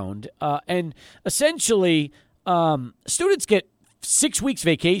year-round, and essentially students get 6 weeks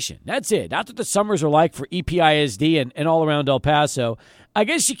vacation. That's it. That's what the summers are like for EPISD and all around El Paso. I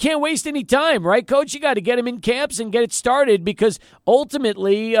guess you can't waste any time, right, Coach? You got to get them in camps and get it started because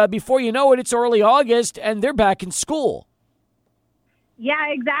ultimately, before you know it, it's early August and they're back in school. Yeah,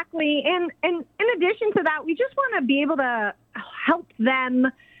 exactly. And in addition to that, we just want to be able to help them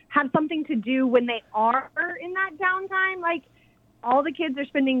have something to do when they are in that downtime. Like, all the kids are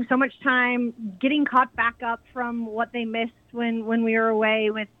spending so much time getting caught back up from what they missed when we were away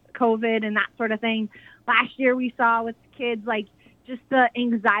with COVID and that sort of thing. Last year we saw with kids, like, just the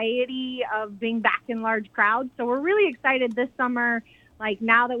anxiety of being back in large crowds. So we're really excited this summer, like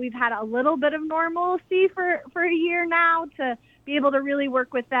now that we've had a little bit of normalcy for a year now, to be able to really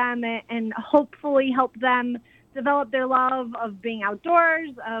work with them and hopefully help them develop their love of being outdoors,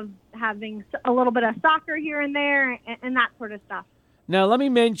 of having a little bit of soccer here and there, and that sort of stuff. Now, let me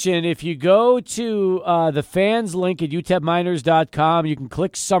mention, if you go to the fans link at utepminers.com, you can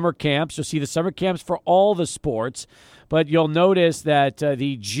click summer camps. You'll see the summer camps for all the sports. But you'll notice that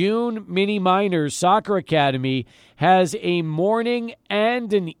the June Mini Miners Soccer Academy has a morning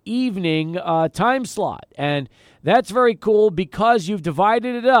and an evening time slot. And that's very cool because you've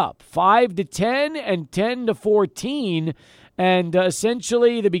divided it up, 5 to 10 and 10 to 14. And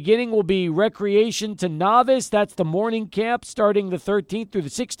essentially, the beginning will be recreation to novice. That's the morning camp starting the 13th through the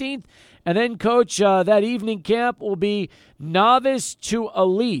 16th. And then, Coach, that evening camp will be novice to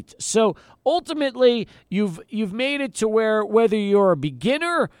elite. So ultimately, you've made it to where whether you're a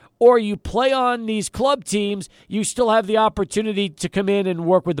beginner or you play on these club teams, you still have the opportunity to come in and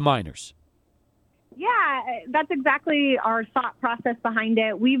work with the minors. Yeah, that's exactly our thought process behind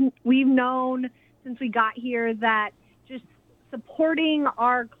it. We've known since we got here that just supporting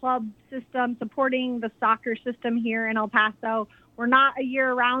our club system, supporting the soccer system here in El Paso, we're not a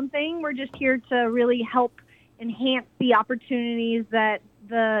year-round thing. We're just here to really help enhance the opportunities that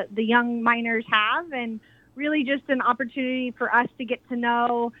the young minors have, and really just an opportunity for us to get to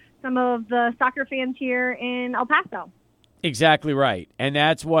know some of the soccer fans here in El Paso. Exactly right. And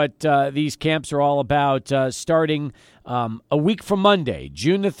that's what these camps are all about, starting a week from Monday,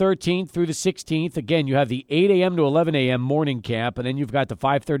 June the 13th through the 16th. Again, you have the 8 a.m. to 11 a.m. morning camp, and then you've got the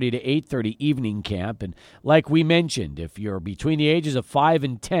 5:30 to 8:30 evening camp. And like we mentioned, if you're between the ages of 5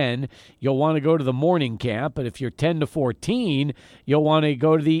 and 10, you'll want to go to the morning camp. But if you're 10 to 14, you'll want to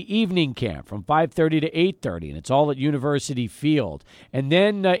go to the evening camp from 5:30 to 8:30, and it's all at University Field. And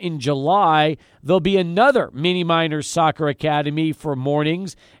then in July, there'll be another Mini Miners Soccer Academy for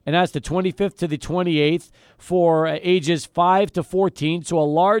mornings, and that's the 25th to the 28th for ages 5 to 14, so a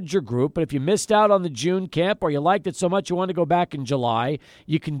larger group. But if you missed out on the June camp or you liked it so much you want to go back in July,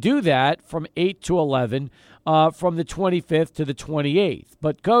 you can do that from 8 to 11 from the 25th to the 28th.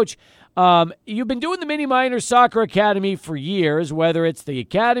 But, Coach, you've been doing the Mini Miners Soccer Academy for years, whether it's the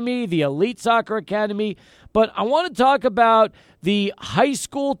Academy, the Elite Soccer Academy, but I want to talk about the high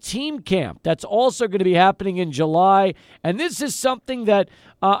school team camp that's also going to be happening in July. And this is something that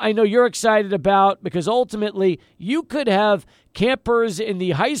I know you're excited about because ultimately you could have campers in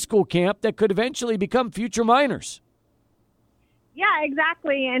the high school camp that could eventually become future minors. Yeah,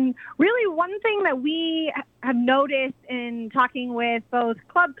 exactly. And really one thing that we have noticed in talking with both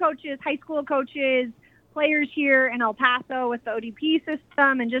club coaches, high school coaches, players here in El Paso with the ODP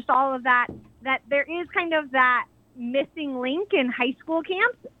system and just all of that, that there is kind of that missing link in high school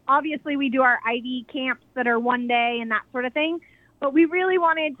camps. Obviously, we do our Ivy camps that are one day and that sort of thing, but we really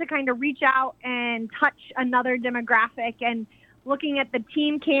wanted to kind of reach out and touch another demographic. And looking at the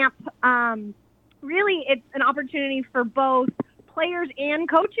team camp, really it's an opportunity for both players and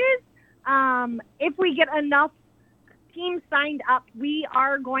coaches. If we get enough teams signed up, we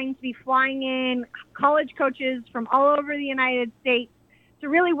are going to be flying in college coaches from all over the United States to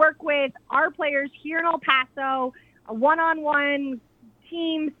really work with our players here in El Paso, one-on-one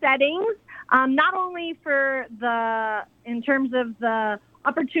team settings, not only in terms of the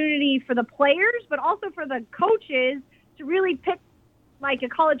opportunity for the players, but also for the coaches to really pick like a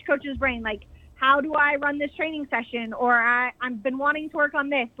college coach's brain, like, how do I run this training session? Or I've been wanting to work on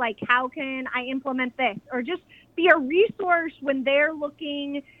this. Like, how can I implement this? Or just be a resource when they're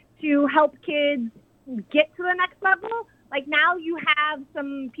looking to help kids get to the next level. Like, now you have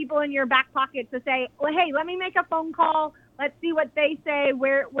some people in your back pocket to say, well, hey, let me make a phone call. Let's see what they say.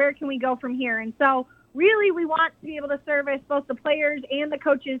 Where can we go from here? And so really we want to be able to service both the players and the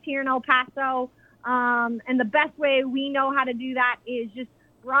coaches here in El Paso. And the best way we know how to do that is just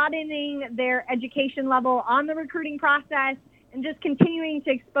broadening their education level on the recruiting process and just continuing to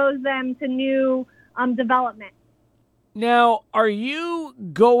expose them to new development. Now, are you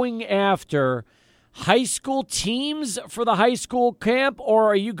going after high school teams for the high school camp,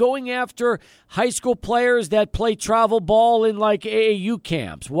 or are you going after high school players that play travel ball in like AAU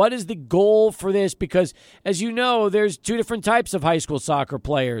camps? What is the goal for this? Because as you know, there's two different types of high school soccer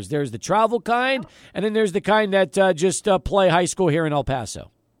players. There's the travel kind, and then there's the kind that just play high school here in El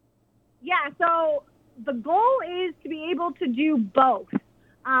Paso. Yeah, so the goal is to be able to do both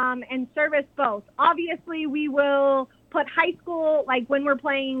and service both. Obviously, we will put high school, like when we're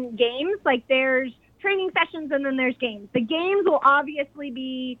playing games, like there's training sessions and then there's games. The games will obviously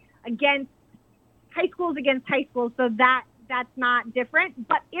be against high schools, so that's not different.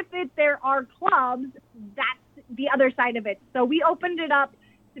 But if there are clubs, that's the other side of it. So we opened it up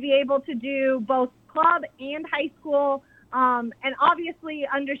to be able to do both club and high school And obviously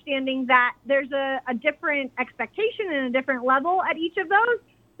understanding that there's a different expectation and a different level at each of those.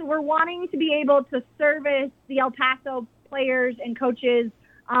 So we're wanting to be able to service the El Paso players and coaches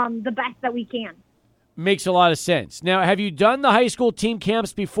the best that we can. Makes a lot of sense. Now, have you done the high school team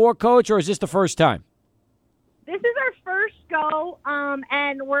camps before, Coach, or is this the first time? This is our first go,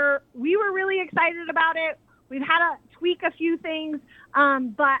 and we were really excited about it. We've had to tweak a few things,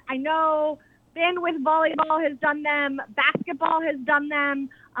 but I know bandwidth volleyball has done them, basketball has done them,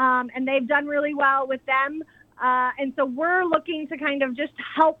 and they've done really well with them. And so we're looking to kind of just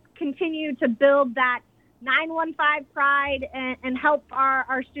help continue to build that 915 pride and help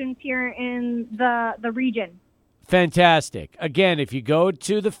our students here in the region. Fantastic. Again, if you go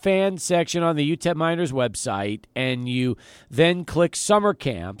to the fan section on the UTEP Miners website and you then click summer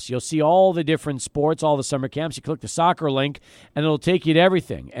camps, you'll see all the different sports, all the summer camps. You click the soccer link, and it'll take you to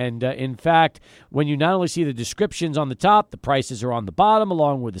everything. And, in fact, when you not only see the descriptions on the top, the prices are on the bottom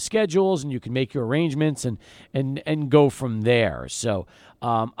along with the schedules, and you can make your arrangements and go from there. So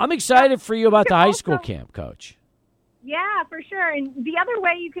I'm excited for you about the high school camp, Coach. Yeah, for sure. And the other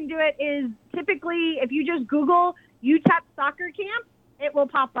way you can do it is typically if you just Google UTEP soccer camp, it will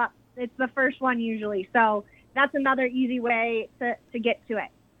pop up. It's the first one usually. So that's another easy way to get to it.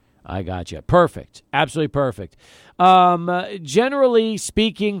 I got you. Perfect. Absolutely perfect. Generally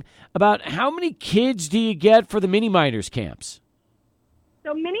speaking, about how many kids do you get for the mini minors camps?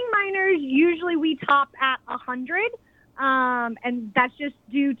 So mini minors, usually we top at 100. And that's just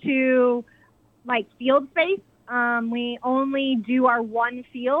due to like field space. We only do our one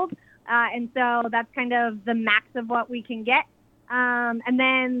field, and so that's kind of the max of what we can get. And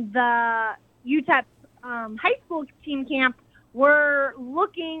then the UTEP high school team camp, we're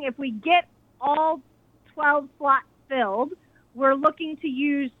looking, if we get all 12 slots filled, we're looking to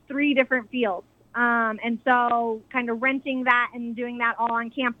use 3 different fields. And so kind of renting that and doing that all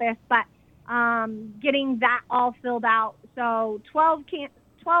on campus, but getting that all filled out. So 12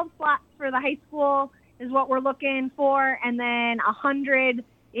 slots for the high school is what we're looking for, and then 100,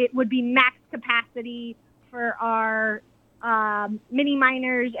 it would be max capacity for our mini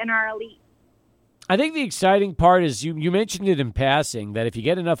minors and our elite. I think the exciting part is you mentioned it in passing that if you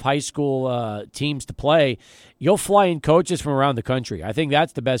get enough high school teams to play, you'll fly in coaches from around the country. I think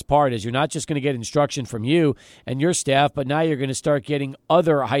that's the best part is you're not just going to get instruction from you and your staff, but now you're going to start getting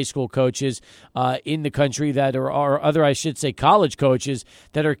other high school coaches in the country that are other, I should say, college coaches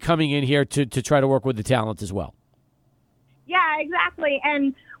that are coming in here to try to work with the talent as well. Yeah, exactly.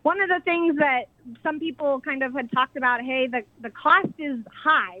 And one of the things that some people kind of had talked about, hey, the cost is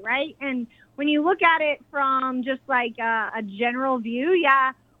high, right? And when you look at it from just like a general view,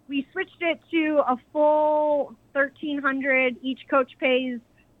 yeah, we switched it to a full $1,300. Each coach pays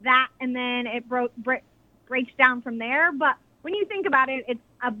that, and then it breaks down from there. But when you think about it, it's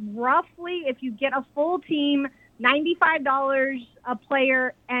roughly, if you get a full team, $95 a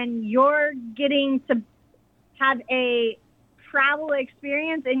player, and you're getting to have a travel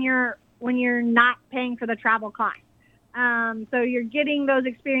experience when you're not paying for the travel cost. So you're getting those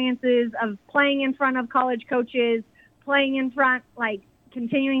experiences of playing in front of college coaches, playing in front, like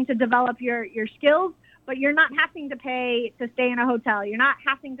continuing to develop your skills, but you're not having to pay to stay in a hotel. You're not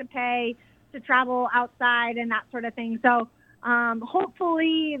having to pay to travel outside and that sort of thing. So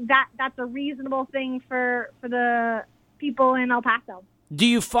hopefully that's a reasonable thing for the people in El Paso. Do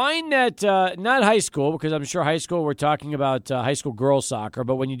you find that, not high school, because I'm sure high school we're talking about high school girls soccer,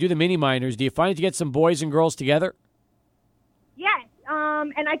 but when you do the mini minors, do you find to get some boys and girls together? Yes,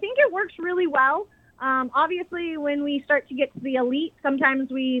 and I think it works really well. Obviously, when we start to get to the elite,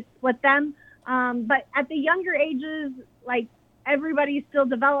 sometimes we split them. But at the younger ages, like everybody's still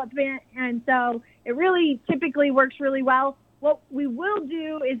developing, and so it really typically works really well. What we will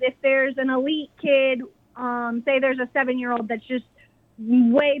do is if there's an elite kid, say there's a 7-year-old that's just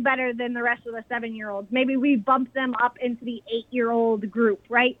way better than the rest of the 7-year-olds, maybe we bump them up into the 8-year-old group,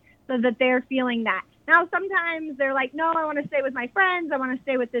 right? So that they're feeling that. Now, sometimes they're like, no, I want to stay with my friends. I want to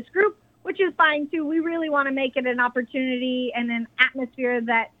stay with this group, which is fine, too. We really want to make it an opportunity and an atmosphere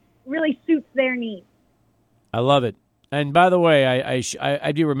that really suits their needs. I love it. And by the way,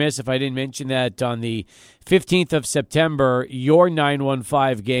 I'd be remiss if I didn't mention that on the 15th of September, your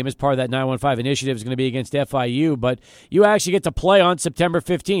 915 game as part of that 915 initiative is going to be against FIU, but you actually get to play on September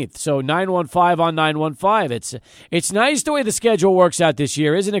 15th. So 915 on 915. It's nice the way the schedule works out this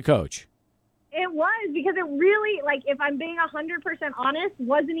year, isn't it, Coach? It was, because it really, like, if I'm being 100% honest,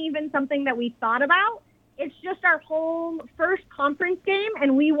 wasn't even something that we thought about. It's just our whole first conference game,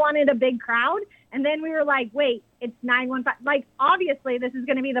 and we wanted a big crowd. And then we were like, wait, it's 915. Like, obviously, this is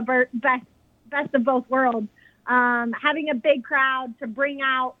going to be the best of both worlds. having a big crowd to bring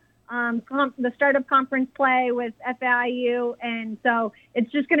out the start of conference play with FAIU. And so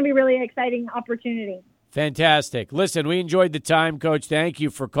it's just going to be really exciting opportunity. Fantastic. Listen, we enjoyed the time, Coach. Thank you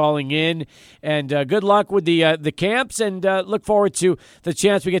for calling in, and good luck with the camps, and look forward to the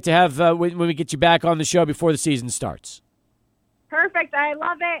chance we get to have when we get you back on the show before the season starts. Perfect. I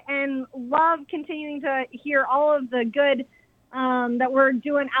love it, and love continuing to hear all of the good that we're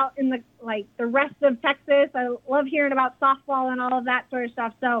doing out in the rest of Texas. I love hearing about softball and all of that sort of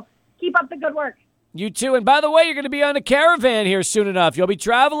stuff. So keep up the good work. You too. And by the way, you're going to be on a caravan here soon enough. You'll be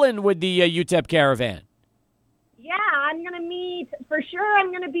traveling with the UTEP caravan. Yeah, I'm going to meet, for sure, I'm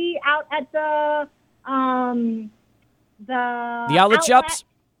going to be out at the outlet shops?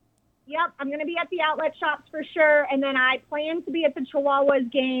 Yep, I'm going to be at the outlet shops for sure, and then I plan to be at the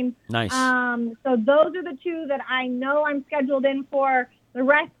Chihuahuas game. Nice. So those are the two that I know I'm scheduled in for. The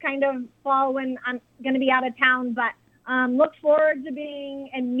rest kind of fall when I'm going to be out of town, but look forward to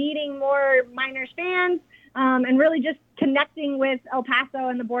meeting more Miners fans and really just connecting with El Paso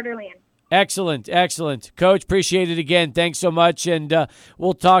and the borderland. Excellent, excellent. Coach, appreciate it again. Thanks so much, and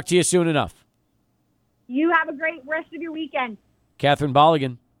we'll talk to you soon enough. You have a great rest of your weekend. Kathryn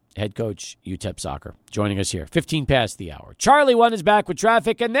Balogun, head coach, UTEP Soccer, joining us here, 15 past the hour. Charlie 1 is back with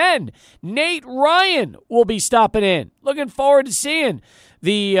traffic, and then Nate Ryan will be stopping in. Looking forward to seeing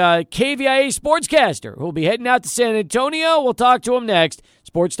the KVIA sportscaster who will be heading out to San Antonio. We'll talk to him next.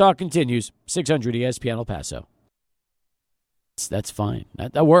 Sports Talk continues, 600 ESPN El Paso. That's fine.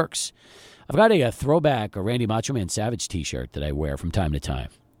 That works. I've got a throwback, a Randy Macho Man Savage t-shirt that I wear from time to time.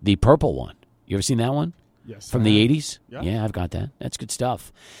 The purple one. You ever seen that one? Yes. From the 80s? Yeah, I've got that. That's good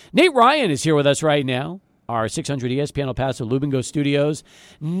stuff. Nate Ryan is here with us right now. Our 600 ESPN El Paso Lubingo studios.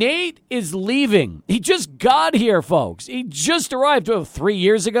 Nate is leaving. He just got here, folks. He just arrived 3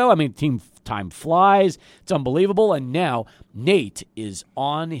 years ago. I mean, time flies. It's unbelievable. And now Nate is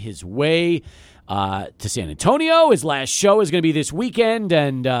on his way to San Antonio. His last show is going to be this weekend,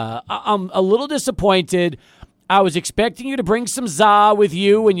 and I'm a little disappointed. I was expecting you to bring some za with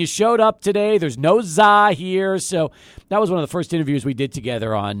you when you showed up today. There's no za here, so that was one of the first interviews we did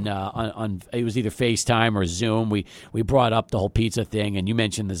together on it was either FaceTime or Zoom. We brought up the whole pizza thing, and you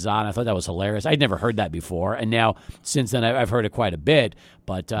mentioned the za, and I thought that was hilarious. I'd never heard that before, and now since then I've heard it quite a bit.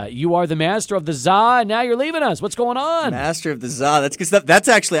 But you are the master of the za, and now you're leaving us. What's going on? Master of the za. That's good stuff. That's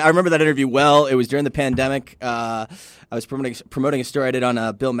actually, I remember that interview well. It was during the pandemic. I was promoting a story I did on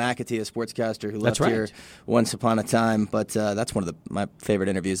Bill McAtee, a sportscaster who left here once upon a time. But that's one of my favorite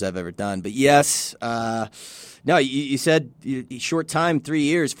interviews I've ever done. But yes, no, you said short time, 3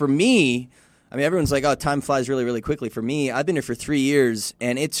 years. For me, I mean, everyone's like, oh, time flies really, really quickly. For me, I've been here for 3 years,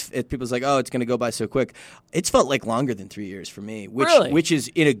 and people's like, oh, it's going to go by so quick. It's felt like longer than 3 years for me, which is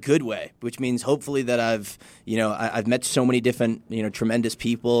in a good way, which means hopefully that I've met so many different, tremendous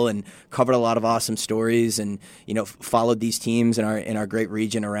people and covered a lot of awesome stories and, followed these teams in our great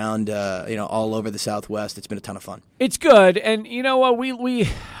region around, all over the Southwest. It's been a ton of fun. It's good. And you know what?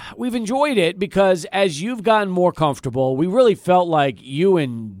 We've enjoyed it because as you've gotten more comfortable, we really felt like you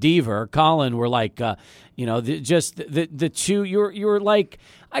and Deaver, Colin, were like, the two. You're like,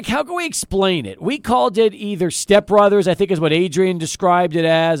 how can we explain it? We called it either stepbrothers, I think is what Adrian described it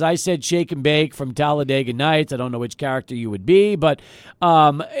as. I said Shake and Bake from Talladega Nights. I don't know which character you would be, but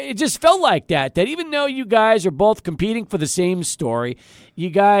it just felt like that even though you guys are both competing for the same story, you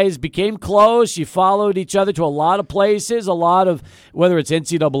guys became close. You followed each other to a lot of places, a lot of, whether it's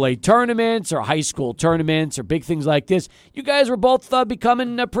NCAA tournaments or high school tournaments or big things like this. You guys were both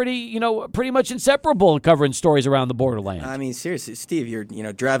becoming pretty much inseparable in covering stories around the borderland. I mean, seriously, Steve,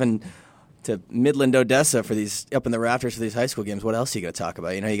 you're driving to Midland, Odessa for these up in the rafters for these high school games. What else are you going to talk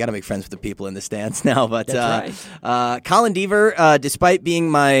about? You got to make friends with the people in the stands now. But that's right. Colin Deaver, despite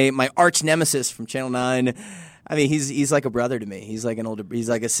being my arch nemesis from Channel 9, I mean, he's like a brother to me. He's like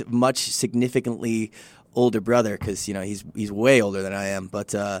a much significantly older brother because he's way older than I am.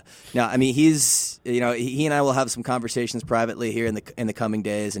 But no, I mean he and I will have some conversations privately here in the coming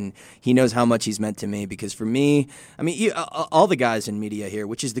days, and he knows how much he's meant to me because for me, I mean all the guys in media here,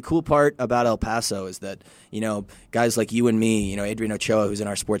 which is the cool part about El Paso is that guys like you and me, Adrian Ochoa, who's in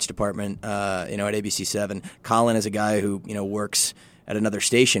our sports department, at ABC7, Colin is a guy who works at another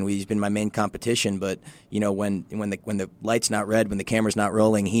station. He's been my main competition, but when the light's not red, when the camera's not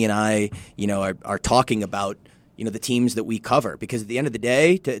rolling, he and I are talking about the teams that we cover, because at the end of the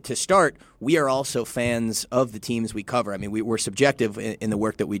day, to start, we are also fans of the teams we cover. I mean, we're subjective in the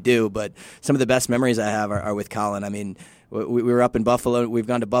work that we do, but some of the best memories I have are with Colin. I mean, we were up in Buffalo. We've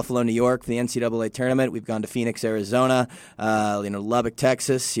gone to Buffalo, New York for the NCAA tournament. We've gone to Phoenix, Arizona, Lubbock,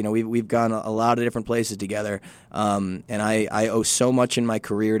 Texas. We've gone a lot of different places together. And I owe so much in my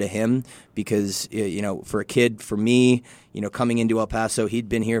career to him because, for a kid, for me, coming into El Paso, he'd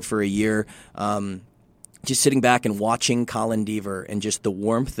been here for a year. Just sitting back and watching Colin Deaver and just the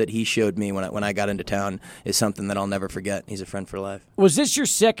warmth that he showed me when I got into town is something that I'll never forget. He's a friend for life. Was this your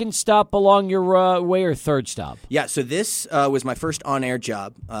second stop along your way or third stop? Yeah, so this was my first on-air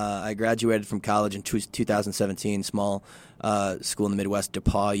job. I graduated from college in 2017, small school in the Midwest,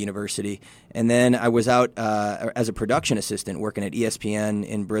 DePauw University. And then I was out as a production assistant working at ESPN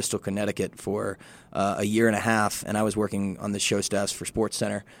in Bristol, Connecticut for a year and a half, and I was working on the show staffs for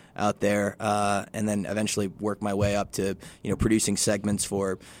SportsCenter out there, and then eventually worked my way up to producing segments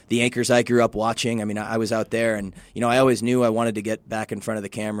for the anchors I grew up watching. I mean, I was out there, and I always knew I wanted to get back in front of the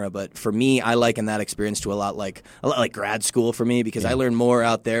camera, but for me, I liken that experience to a lot like grad school for me, because I learned more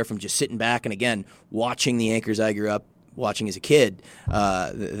out there from just sitting back and again watching the anchors I grew up watching as a kid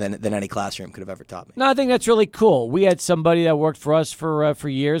than any classroom could have ever taught me. No, I think that's really cool. We had somebody that worked for us for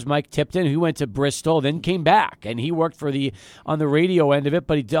years, Mike Tipton, who went to Bristol, then came back, and he worked on the radio end of it,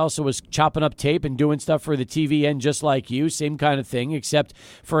 but he also was chopping up tape and doing stuff for the TV end, just like you, same kind of thing, except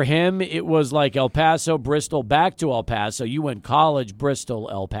for him, it was like El Paso, Bristol, back to El Paso. You went college, Bristol,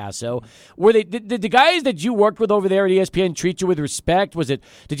 El Paso. Did the guys that you worked with over there at ESPN treat you with respect?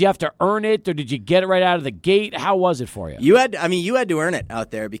 Did you have to earn it, or did you get it right out of the gate? How was it for you? You had to earn it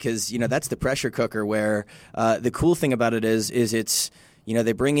out there, because that's the pressure cooker. Where the cool thing about it is it's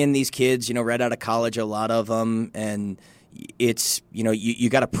they bring in these kids right out of college, a lot of them, and it's you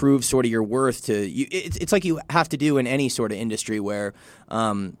got to prove sort of your worth to you. It's like you have to do in any sort of industry where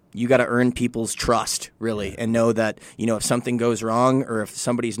you got to earn people's trust, really, and know that if something goes wrong or if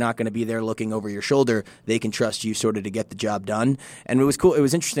somebody's not going to be there looking over your shoulder, they can trust you sort of to get the job done. And it was cool. It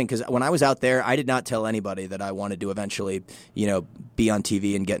was interesting because when I was out there, I did not tell anybody that I wanted to eventually be on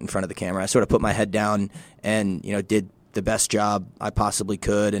TV and get in front of the camera. I sort of put my head down and did the best job I possibly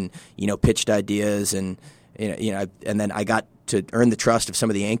could, and pitched ideas, and and then I got to earn the trust of some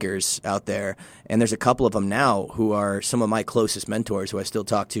of the anchors out there. And there's a couple of them now who are some of my closest mentors who I still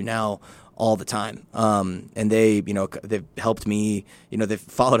talk to now all the time. And they've helped me, they've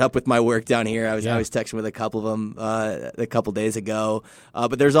followed up with my work down here. I was texting with a couple of them a couple days ago.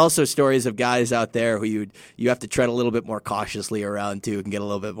 But there's also stories of guys out there who you have to tread a little bit more cautiously around too, and get a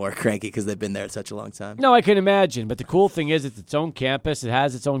little bit more cranky because they've been there such a long time. No, I can imagine. But the cool thing is it's its own campus. It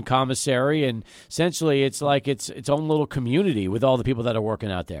has its own commissary, and essentially it's like its own little community with all the people that are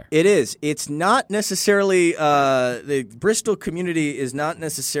working out there. It is. It's not necessarily the Bristol community is not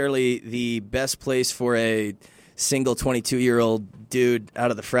necessarily the best place for a single 22-year-old dude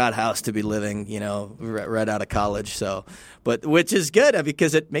out of the frat house to be living, right out of college. So, but which is good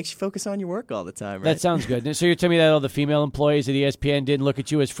because it makes you focus on your work all the time, right? That sounds good. So you're telling me that all the female employees at ESPN didn't look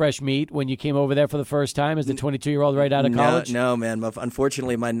at you as fresh meat when you came over there for the first time as the 22-year-old right out of college? No, man.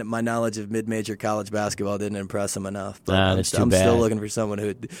 Unfortunately, my knowledge of mid-major college basketball didn't impress them enough. But I'm still looking for someone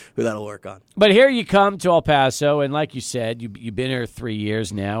who that'll work on. But here you come to El Paso, and like you said, you've been here 3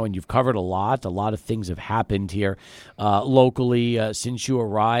 years now, and you've covered a lot. A lot of things have happened here locally since you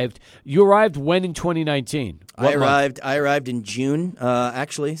arrived. You arrived when in 2019? I arrived in June,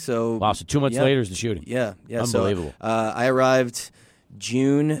 actually. So wow, so 2 months later is the shooting. Yeah, unbelievable. So, I arrived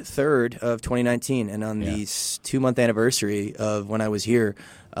June 3rd of 2019, and on the 2-month anniversary of when I was here,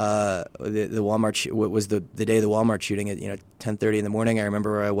 the Walmart was the day of the Walmart shooting at 10:30 in the morning. I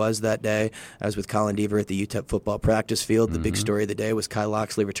remember where I was that day. I was with Colin Deaver at the UTEP football practice field. The big story of the day was Kyle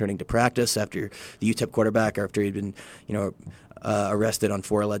Loxley returning to practice after the UTEP quarterback, after he'd been arrested on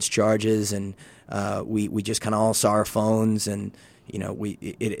 4 alleged charges, and we just kind of all saw our phones, and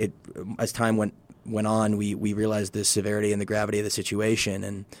as time went on, we realized the severity and the gravity of the situation.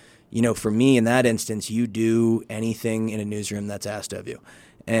 And for me in that instance, you do anything in a newsroom that's asked of you.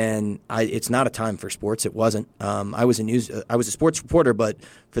 And it's not a time for sports. It wasn't. I was a sports reporter, but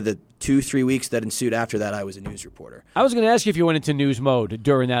for the 2-3 weeks that ensued after that, I was a news reporter. I was going to ask you if you went into news mode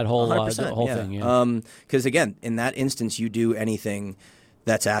during that whole thing. Yeah. Because again, in that instance, you do anything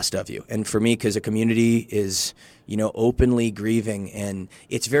that's asked of you. And for me, because a community is openly grieving, and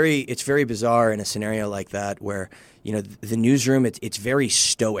it's very bizarre in a scenario like that where the newsroom, it's very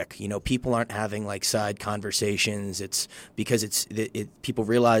stoic. People aren't having like side conversations. It's because people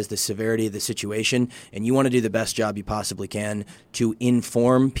realize the severity of the situation, and you want to do the best job you possibly can to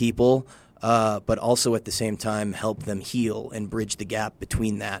inform people but also at the same time help them heal and bridge the gap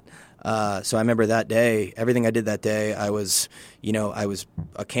between that. So I remember that day, everything I did that day, I was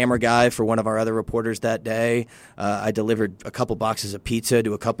a camera guy for one of our other reporters that day. I delivered a couple boxes of pizza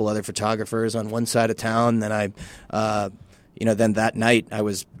to a couple other photographers on one side of town. Then then that night I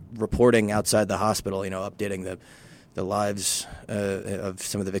was reporting outside the hospital, updating the lives of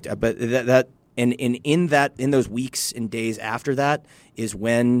some of the victims. But in those weeks and days after that is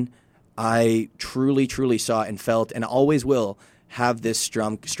when I truly, truly saw and felt, and always will, have this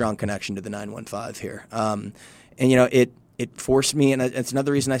strong connection to the 915 here. It forced me, and it's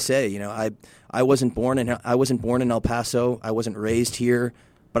another reason I say, I wasn't born in El Paso. I wasn't raised here,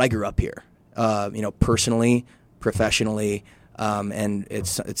 but I grew up here. Personally, professionally, and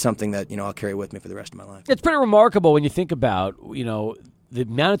it's something that I'll carry with me for the rest of my life. It's pretty remarkable when you think about the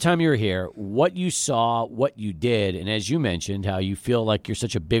amount of time you were here, what you saw, what you did, and as you mentioned, how you feel like you're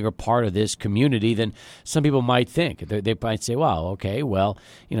such a bigger part of this community than some people might think. They might say, "Wow, okay, well,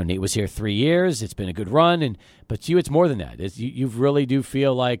 Nate was here 3 years. It's been a good run," but to you, it's more than that. You really do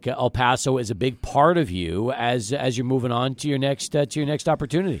feel like El Paso is a big part of you as you're moving on to your next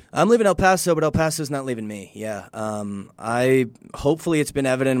opportunity. I'm leaving El Paso, but El Paso's not leaving me. Yeah, hopefully it's been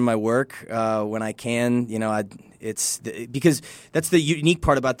evident in my work when I can. Because that's the unique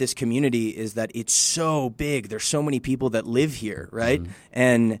part about this community is that it's so big. There's so many people that live here, right? Mm-hmm.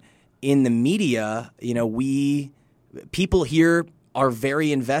 And in the media, people here are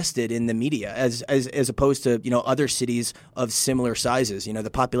very invested in the media as opposed to other cities of similar sizes. The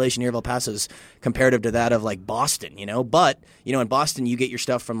population here of El Paso is comparative to that of like Boston. But in Boston you get your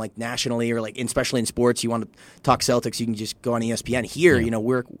stuff from like nationally or like especially in sports. You want to talk Celtics, you can just go on ESPN. Here,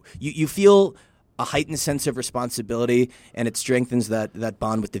 you feel a heightened sense of responsibility, and it strengthens that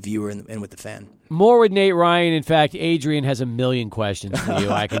bond with the viewer and with the fan. More with Nate Ryan. In fact, Adrian has a million questions for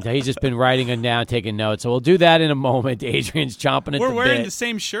you. I can tell he's just been writing them down, taking notes. So we'll do that in a moment. Adrian's chomping at the bit. We're wearing the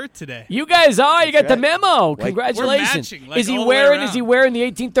same shirt today. You guys are. You got the memo. Congratulations. We're matching, is he wearing the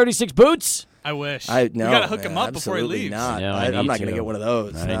 1836 boots? I wish. No, we got to hook him up before he leaves. Not. No, I'm not going to get one of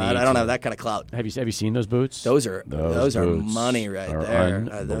those. I don't have that kind of clout. Have you seen those boots? Those are money right there.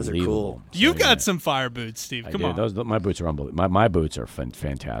 Those are cool. You got some fire boots, Steve. Come on. My boots are unbelievable. My boots are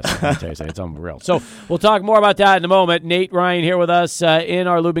fantastic. Let me tell you, it's unreal. So we'll talk more about that in a moment. Nate Ryan here with us in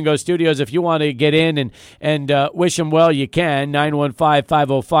our Loop and Go studios. If you want to get in and wish him well, you can.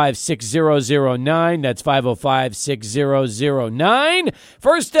 915-505-6009. That's 505-6009.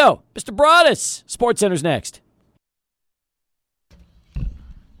 First, though, Mr. Broadus. SportsCenter's next.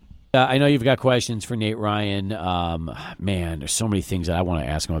 I know you've got questions for Nate Ryan. Man, there's so many things that I want to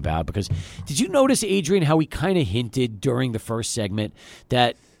ask him about because did you notice, Adrian, how he kind of hinted during the first segment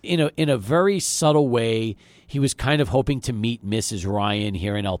that in a very subtle way he was kind of hoping to meet Mrs. Ryan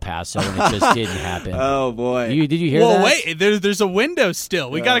here in El Paso, and it just didn't happen. Oh, boy. Did you hear that? Well, wait. There's a window still.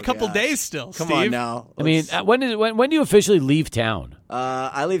 We got a couple days still, Come Steve. on now. I mean, when do you officially leave town?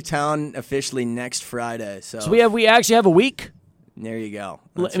 I leave town officially next Friday. So we actually have a week? There you go.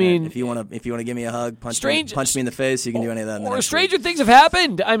 I mean, if you want to give me a hug, punch me in the face, you can do any of that. Or stranger things have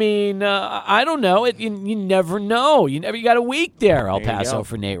happened. I mean, I don't know. You never know. You got a week there, El Paso,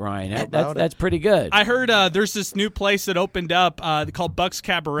 for Nate Ryan. That's pretty good. I heard there's this new place that opened up called Buck's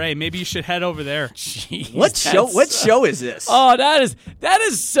Cabaret. Maybe you should head over there. Jeez, what show is this? Oh, that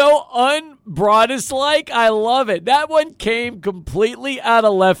is so un-Broadus-like. I love it. That one came completely out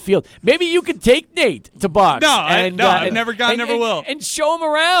of left field. Maybe you could take Nate to Buck's. I've never gone, never will. And show him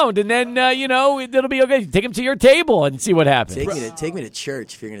around, and then it'll be okay. Take him to your table and see what happens. Take me to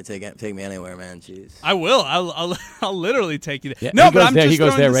church if you're going to take me anywhere, man. Jeez. I will. I'll literally take you there. Yeah, he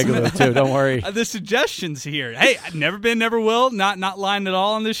goes there regularly too. Don't worry. The suggestions here. Hey, I've never been, never will. Not lying at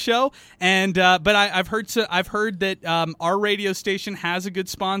all on this show. And but I've heard that our radio station has a good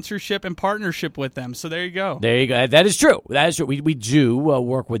sponsorship and partnership with them. So there you go. There you go. That is true. We do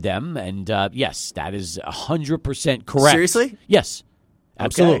work with them, and yes, that is 100% correct. Seriously? Yes.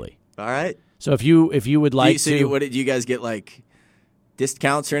 Absolutely. Okay. All right. So if you would like to, what did you guys get, like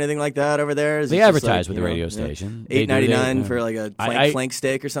discounts or anything like that over there? They advertise with the radio station. $8.99 for like a flank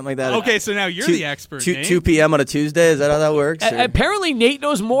steak or something like that. Okay, so now you're the expert. 2 p.m. on a Tuesday. Is that how that works? Apparently, Nate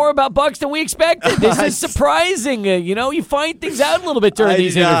knows more about Bucks than we expected. This is surprising. You find things out a little bit during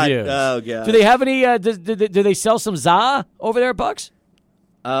these interviews. Oh god. Do they have any? Do they sell some za over there at Bucks?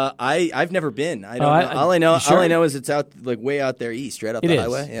 I've never been. I don't know. All I know is it's out way out there east, right up the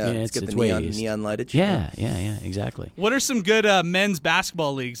highway. Yeah, it's got the neon lightage. Yeah, exactly. What are some good men's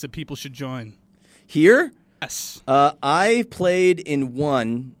basketball leagues that people should join? Here? Yes. I played in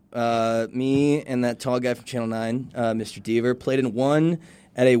one. Me and that tall guy from Channel 9, Mr. Deaver, played in one,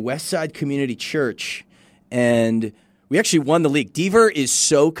 at a West Side Community Church, and we actually won the league. Deaver is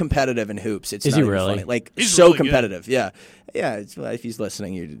so competitive in hoops. It's is not he even really? funny. Like he's so really competitive. Good. Yeah. If he's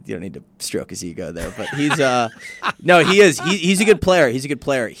listening, you don't need to stroke his ego there. But he's no, he is. He's a good player. He's a good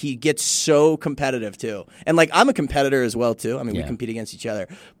player. He gets so competitive too, and like I'm a competitor as well too. I mean, we compete against each other.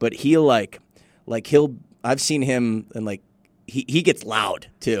 But he'll I've seen him and like. He gets loud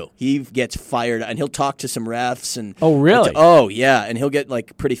too. He gets fired, and he'll talk to some refs. And oh, really? Oh, yeah. And he'll get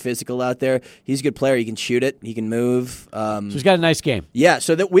like pretty physical out there. He's a good player. He can shoot it. He can move. So he's got a nice game. Yeah.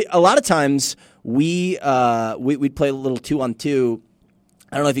 So that a lot of times we'd play a little 2-on-2.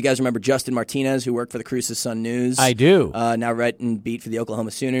 I don't know if you guys remember Justin Martinez, who worked for the Cruces Sun News. I do. Now writing beat for the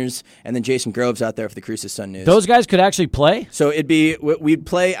Oklahoma Sooners, and then Jason Groves out there for the Cruces Sun News. Those guys could actually play? So we'd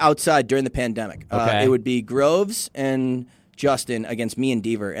play outside during the pandemic. Okay. It would be Groves and Justin against me and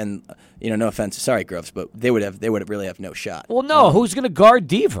Deaver, and no offense, sorry Groves, but they would really have no shot. Well, no, who's going to guard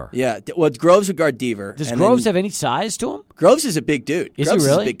Deaver? Yeah, well, Groves would guard Deaver. Does Groves have any size to him? Groves is a big dude. Is Groves he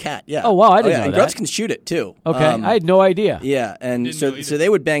really? Is a big cat. Yeah. Oh wow, I didn't know and that. Groves can shoot it too. Okay, I had no idea. Yeah, and so they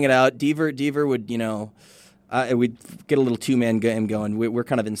would bang it out. Deaver would we'd get a little 2-man game going. We're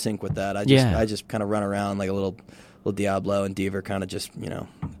kind of in sync with that. I just kind of run around like a little Diablo, and Deaver kind of just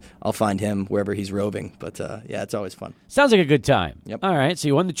I'll find him wherever he's roving. But it's always fun. Sounds like a good time. Yep. All right, so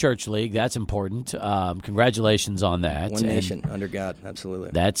you won the church league. That's important. Congratulations on that. One nation under God,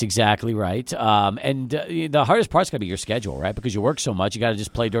 absolutely. That's exactly right. And the hardest part's got to be your schedule, right? Because you work so much, you got to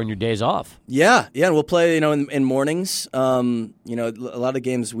just play during your days off. Yeah, and we'll play in mornings. A lot of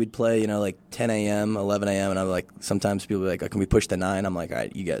games we'd play like 10 a.m., 11 a.m., and I'm like, sometimes people are like, can we push to 9? I'm like, all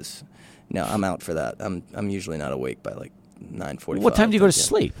right, you guys. No, I'm out for that. I'm usually not awake by like 9:45. What time do you go to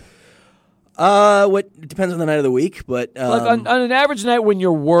sleep? What depends on the night of the week, but like on an average night when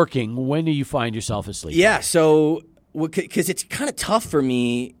you're working, when do you find yourself asleep? Yeah, so because it's kind of tough for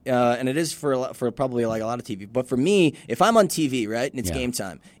me, and it is for probably like a lot of TV. But for me, if I'm on TV, right, and it's game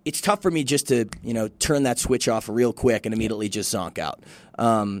time, it's tough for me just to turn that switch off real quick and immediately just zonk out.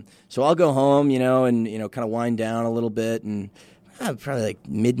 So I'll go home, and kind of wind down a little bit and. Probably like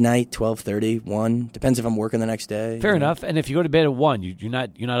midnight, 12:30, 1. Depends if I'm working the next day. Fair enough. And if you go to bed at 1, you're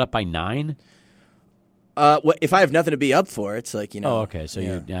not up by 9? If I have nothing to be up for, it's like Oh, okay. So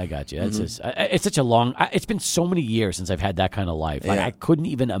I got you. That's it's such a long. It's been so many years since I've had that kind of life. Yeah. I couldn't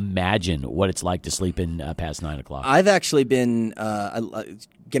even imagine what it's like to sleep in past 9 o'clock. I've actually been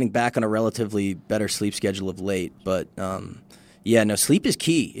getting back on a relatively better sleep schedule of late, but sleep is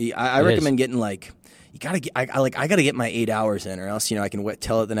key. I recommend getting like. I gotta get my 8 hours in, or else I can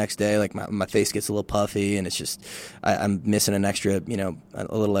tell it the next day. Like my face gets a little puffy, and it's just I'm missing an extra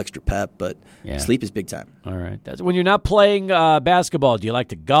a little extra pep. But sleep is big time. All right. That's when you're not playing basketball. Do you like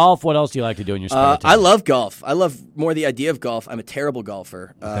to golf? What else do you like to do in your spare time? I love golf. I love more the idea of golf. I'm a terrible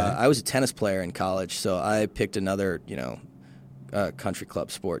golfer. Okay. I was a tennis player in college, so I picked another country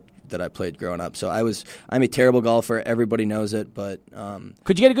club sport that I played growing up. So I'm a terrible golfer. Everybody knows it, but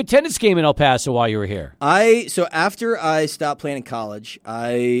could you get a good tennis game in El Paso while you were here? So after I stopped playing in college,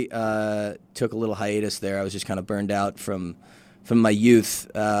 I took a little hiatus there. I was just kind of burned out from my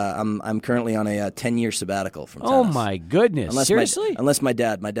youth. I'm currently on a 10-year sabbatical from tennis. Oh my goodness! Seriously? Unless my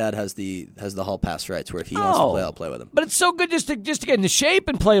dad has the hall pass rights, where if he wants to play, I'll play with him. But it's so good just to get into shape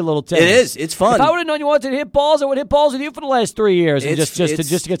and play a little tennis. It is. It's fun. If I would have known you wanted to hit balls, I would hit balls with you for the last 3 years, and just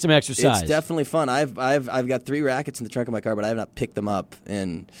to get some exercise. It's definitely fun. I've got 3 rackets in the trunk of my car, but I have not picked them up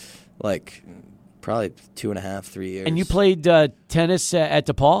in like. Probably 2.5, 3 years. And you played tennis at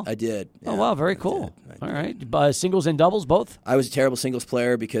DePaul? I did. Yeah, oh, wow. Very cool. I did. All right. Singles and doubles, both? I was a terrible singles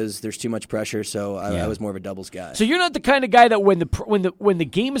player because there's too much pressure, so I was more of a doubles guy. So you're not the kind of guy that when the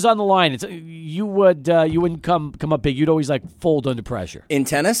game is on the line, you wouldn't come up big. You'd always like fold under pressure. In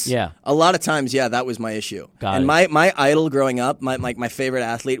tennis? Yeah. A lot of times, that was my issue. Got it. My idol growing up, my favorite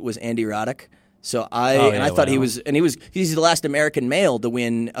athlete was Andy Roddick. So I thought he's the last American male to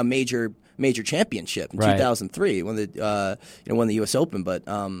win a major championship in 2003 when won the U.S. Open. But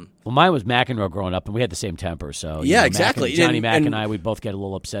well, mine was McEnroe growing up, and we had the same temper. So exactly. Johnny Mac and I, we both get a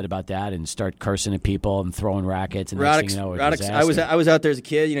little upset about that and start cursing at people and throwing rackets. And next thing you know, I was out there as a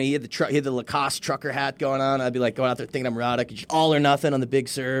kid. He had the Lacoste trucker hat going on. I'd be like going out there thinking I'm Roddick, all or nothing on the big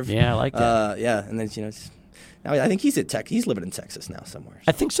serve. Yeah, I like that. And then now I think he's living in Texas now somewhere. So.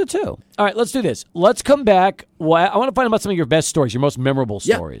 I think so too. All right, let's do this. Let's come back. Well, I want to find out about some of your best stories, your most memorable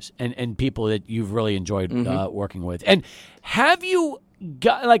stories, and people that you've really enjoyed working with. And have you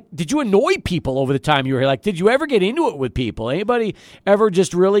did you annoy people over the time you were here? Like, did you ever get into it with people? Anybody ever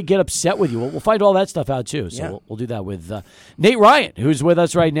just really get upset with you? We'll find all that stuff out, too. So we'll do that with Nate Ryan, who's with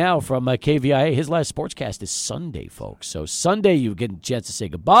us right now from KVIA. His last sportscast is Sunday, folks. So Sunday, you get a chance to say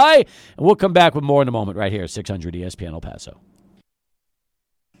goodbye, and we'll come back with more in a moment right here, 600 ESPN El Paso.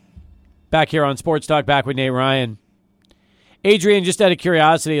 Back here on Sports Talk, back with Nate Ryan. Adrian, just out of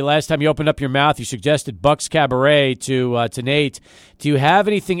curiosity, last time you opened up your mouth, you suggested Buck's Cabaret to Nate. Do you have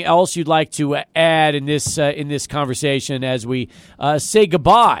anything else you'd like to add in this conversation as we say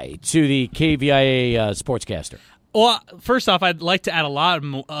goodbye to the KVIA sportscaster? Well, first off, I'd like to add a lot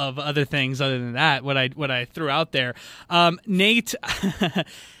of other things other than that. What I threw out there, Nate.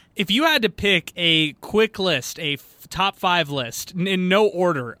 If you had to pick a quick list, a top 5 list in no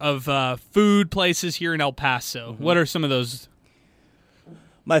order of food places here in El Paso, what are some of those?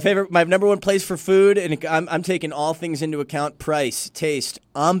 My number one place for food, and I'm taking all things into account: price, taste,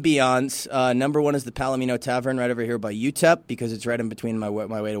 ambiance. Number one is the Palomino Tavern right over here by UTEP because it's right in between my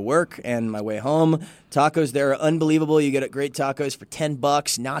way to work and my way home. Tacos there are unbelievable. You get great tacos for $10.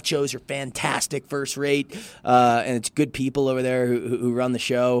 Nachos are fantastic, first rate, and it's good people over there who run the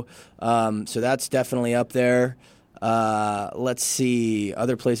show. So that's definitely up there. Let's see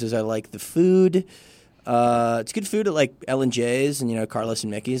other places I like the food. It's good food at like L&J's and Carlos and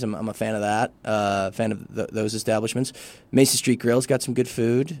Mickey's. I'm a fan of that. Fan of those establishments. Mesa Street Grill's got some good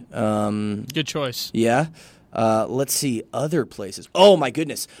food. Good choice. Yeah. Let's see other places. Oh my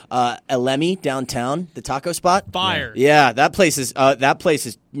goodness, Elemi downtown, the taco spot. Fire. Yeah, that place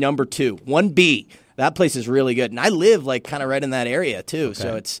is number 2, 1B. That place is really good, and I live like kind of right in that area too. Okay.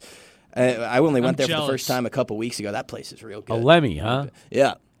 So it's. I only went there for the first time a couple weeks ago. That place is real good. Elemi, huh?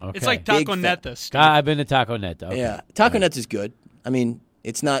 Yeah. Okay. It's like Taco Neta. I've been to Taco Neta. Okay. Yeah, Taco Neta is good. I mean,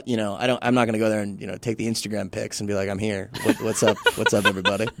 it's not. I'm not going to go there and take the Instagram pics and be like, I'm here. What's up? What's up,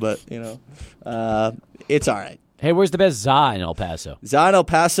 everybody? But it's all right. Hey, where's the best za in El Paso? Za in El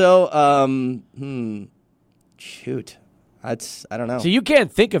Paso. Shoot. I don't know. So you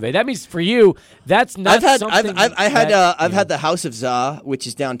can't think of it. That means for you, that's not something. I've had the House of Za, which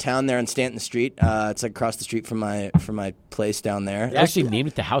is downtown there on Stanton Street. It's like across the street from my place down there. They actually named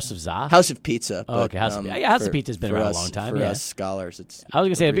it the House of Za? House of Pizza. Oh, okay. House of Pizza's been around a long time. For us scholars, I was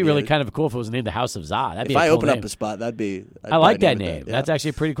gonna say it'd be really kind of cool if it was named the House of Za. That'd be if I cool open name. up a spot, that'd be. I like that name. That's actually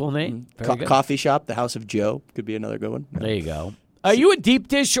a pretty cool name. Coffee shop, the House of Joe, could be another good one. Yeah. There you go. Are you a deep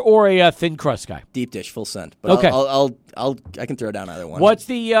dish or a thin crust guy? Deep dish, full send. But okay. I can throw down either one. What's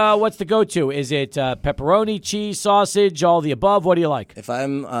the go-to? Is it pepperoni, cheese, sausage, all the above? What do you like? If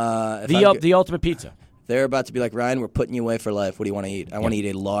I'm the ultimate pizza. They're about to be like, Ryan, we're putting you away for life. What do you want to eat? I want to eat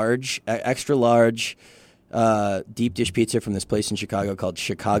a large, extra large deep dish pizza from this place in Chicago called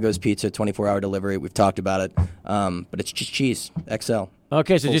Chicago's Pizza, 24-hour delivery. We've talked about it, but it's just cheese, XL.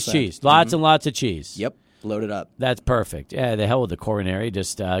 Okay, so just cheese. Lots and lots of cheese. Yep. Load it up. That's perfect. Yeah, the hell with the coronary.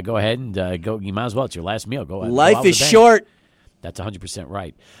 Just go ahead and go. You might as well. It's your last meal. Go ahead. Life is short. That's 100%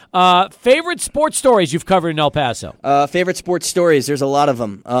 right. Favorite sports stories you've covered in El Paso? Favorite sports stories? There's a lot of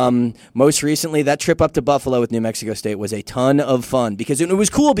them. Most recently, that trip up to Buffalo with New Mexico State was a ton of fun because it was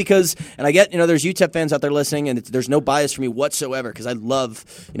cool because, and I get, there's UTEP fans out there listening, and there's no bias for me whatsoever because I love,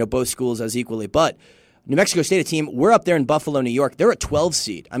 both schools as equally. But New Mexico State, a team, we're up there in Buffalo, New York. They're a 12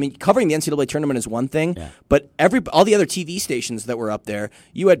 seed. I mean, covering the NCAA tournament is one thing, but all the other TV stations that were up there,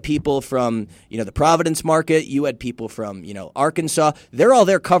 you had people from, the Providence market, you had people from, Arkansas. They're all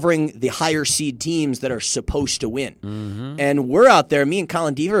there covering the higher seed teams that are supposed to win. Mm-hmm. And we're out there, me and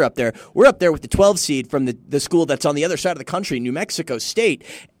Colin Deaver are up there. We're up there with the 12 seed from the school that's on the other side of the country, New Mexico State.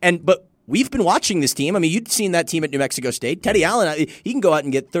 But we've been watching this team. I mean, you'd seen that team at New Mexico State. Teddy Allen, he can go out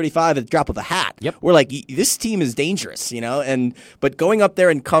and get 35 at the drop of a hat. Yep. We're like, this team is dangerous, but going up there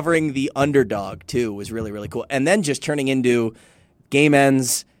and covering the underdog, too, was really, really cool. And then just turning into game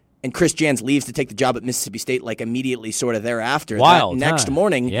ends, and Chris Jans leaves to take the job at Mississippi State, like, immediately sort of thereafter. Wild. Next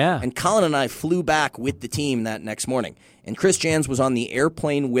morning. Yeah. And Colin and I flew back with the team that next morning. And Chris Jans was on the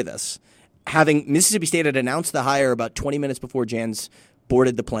airplane with us, having Mississippi State had announced the hire about 20 minutes before Jans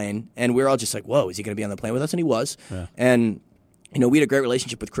boarded the plane, and we were all just like, whoa, is he going to be on the plane with us? And he was. Yeah. And, we had a great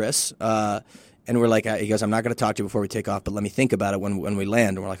relationship with Chris, and we're like, he goes, I'm not going to talk to you before we take off, but let me think about it when we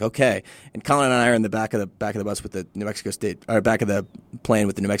land. And we're like, okay. And Colin and I are in the back of the bus with the New Mexico State, or back of the plane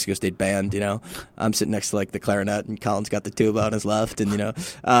with the New Mexico State band, I'm sitting next to, like, the clarinet, and Colin's got the tuba on his left, and,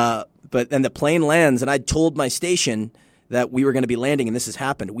 but then the plane lands, and I told my station that we were going to be landing, and this has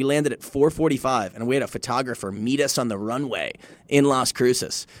happened. We landed at 4:45, and we had a photographer meet us on the runway in Las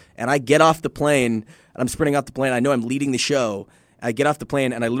Cruces. And I get off the plane, and I'm sprinting off the plane. I know I'm leading the show, I get off the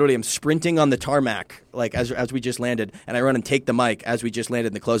plane, and I literally am sprinting on the tarmac, like as we just landed, and I run and take the mic as we just landed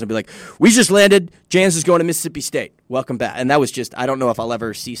in the close and be like, we just landed, Jans is going to Mississippi State. Welcome back. And that was just, I don't know if I'll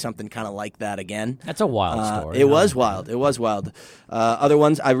ever see something kind of like that again. That's a wild story. It was wild. It was wild. Other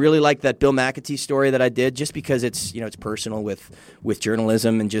ones, I really like that Bill McAtee story that I did, just because it's, it's personal with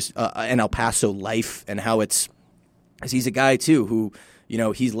journalism and just and El Paso life, and how it's, he's a guy too who,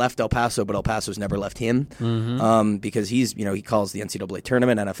 he's left El Paso, but El Paso's never left him, because he's, he calls the NCAA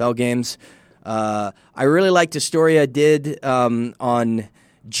tournament, NFL games. I really liked a story I did on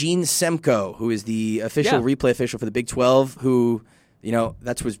Gene Semko, who is the replay official for the Big 12, who,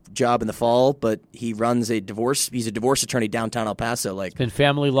 that's his job in the fall, but he runs he's a divorce attorney downtown El Paso. Like, been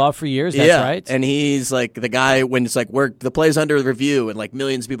family law for years, that's right. And he's like the guy when it's like the play's under review and like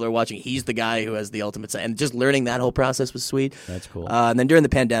millions of people are watching, he's the guy who has the ultimate say. And just learning that whole process was sweet. That's cool. And then during the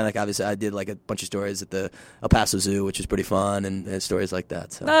pandemic, obviously, I did like a bunch of stories at the El Paso Zoo, which was pretty fun, and stories like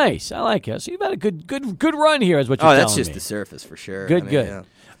that. So. Nice. I like it. So you've had a good run here, is what you're telling me. Oh, that's just the surface for sure. Good. Yeah.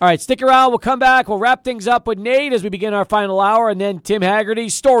 All right, stick around. We'll come back. We'll wrap things up with Nate as we begin our final hour, and then Tim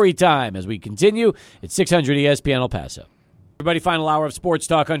Haggerty's story time as we continue at 600 ESPN El Paso. Everybody, final hour of Sports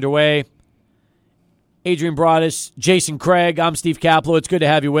Talk underway. Adrian Broadus, Jason Craig. I'm Steve Kaplow. It's good to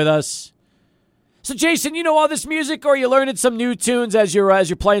have you with us. So, Jason, you know all this music, or are you learning some new tunes as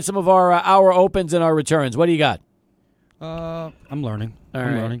you're playing some of our hour opens and our returns? What do you got? I'm learning.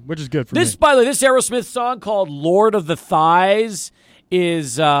 I'm learning, which is good for me. By the way, this Aerosmith song called "Lord of the Thighs"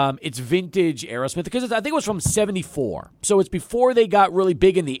 is it's vintage Aerosmith, because I think it was from '74, so it's before they got really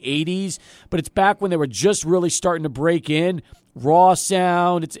big in the '80s, but it's back when they were just really starting to break in. Raw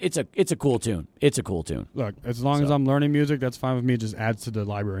sound, it's a cool tune. It's a cool tune. Look, as long as I'm learning music, that's fine with me. It just adds to the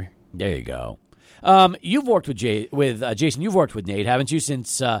library. There you go. You've worked with Jason. You've worked with Nate, haven't you?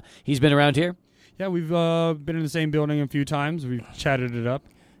 Since he's been around here. Yeah, we've been in the same building a few times. We've chatted it up.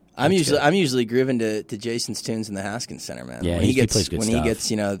 I'm usually grooving to Jason's tunes in the Haskins Center, man. Yeah, he plays good stuff. He gets,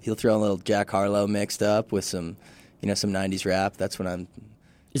 he'll throw a little Jack Harlow mixed up with some 90s rap. That's what I'm.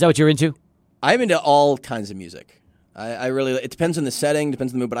 Is that what you're into? I'm into all kinds of music. I really. It depends on the setting,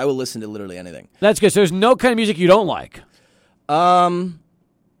 depends on the mood, but I will listen to literally anything. That's good. So there's no kind of music you don't like. I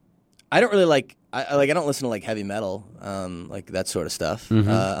don't really like. I don't listen to like heavy metal, like that sort of stuff. Mm-hmm.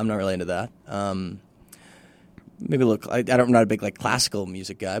 I'm not really into that. Maybe look. I'm not a big like classical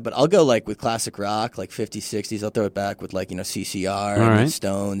music guy, but I'll go like with classic rock, like 50s, 60s. I'll throw it back with like CCR, and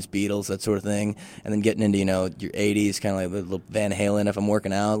Stones, Beatles, that sort of thing, and then getting into your 80s, kind of like a little Van Halen if I'm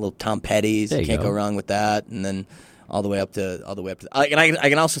working out, a little Tom Petty's. Can't go wrong with that, and then all the way up to. I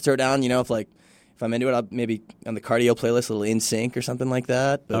can also throw down, if I'm into it, I'll maybe on the cardio playlist, a little In Sync or something like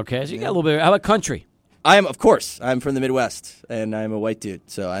that. But, okay, so you got a little bit. How about country? Of course, I'm from the Midwest, and I'm a white dude,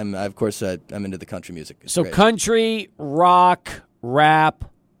 so I'm into the country music. It's so great. Country, rock, rap,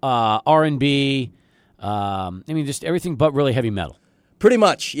 R&B, just everything but really heavy metal. Pretty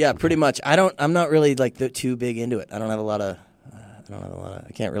much, yeah, pretty much. I'm not really like too big into it. I don't have a lot of.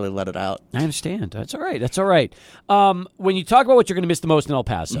 I can't really let it out. I understand. That's all right. When you talk about what you're going to miss the most in El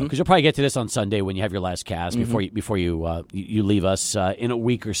Paso, because you'll probably get to this on Sunday when you have your last cast before you leave us in a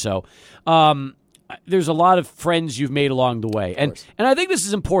week or so. There's a lot of friends you've made along the way, and I think this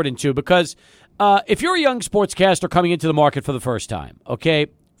is important too, because if you're a young sportscaster coming into the market for the first time, okay,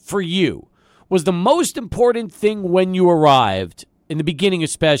 for you, was the most important thing when you arrived in the beginning,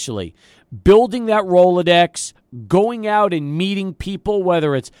 especially building that Rolodex, going out and meeting people,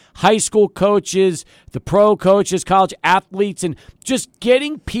 whether it's high school coaches, the pro coaches, college athletes, and just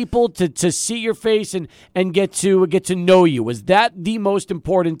getting people to see your face and get to know you. Was that the most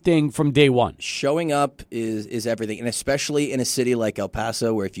important thing from day one? Showing up is everything, and especially in a city like El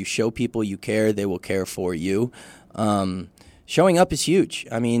Paso, where if you show people you care, they will care for you. Showing up is huge.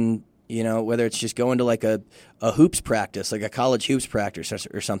 I mean, whether it's just going to like a hoops practice, like a college hoops practice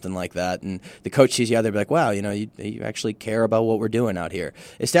or something like that, and the coach sees you out there, be like, wow, you actually care about what we're doing out here.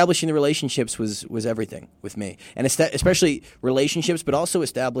 Establishing the relationships was everything with me, and especially relationships, but also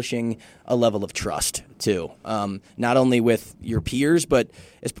establishing a level of trust too, not only with your peers, but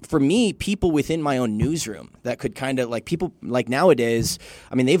for me, people within my own newsroom that could kind of like people like nowadays.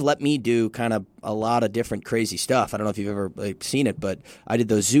 I mean, they've let me do kind of a lot of different crazy stuff. I don't know if you've ever seen it, but I did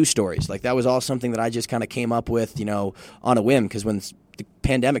those zoo stories. Like that was all something that I just kind of came up with, on a whim, because when the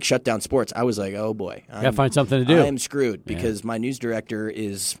pandemic shut down sports, I was like, oh boy, gotta find something to do. I am screwed because my news director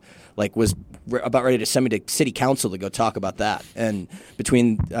was about ready to send me to city council to go talk about that. And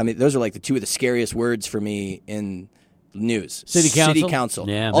those are like the two of the scariest words for me in news. City council.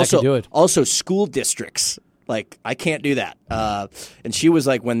 Yeah, that could do it. Also school districts. Like I can't do that. And she was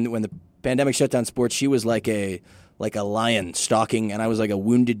like, when the pandemic shut down sports, she was like a like a lion stalking, and I was like a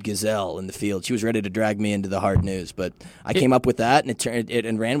wounded gazelle in the field. She was ready to drag me into the hard news, but I came up with that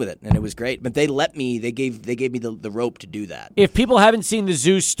and ran with it, and it was great. But they gave me the rope to do that. If people haven't seen the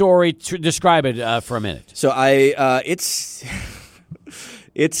zoo story, describe it for a minute. So I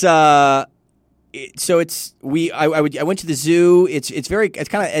went to the zoo. It's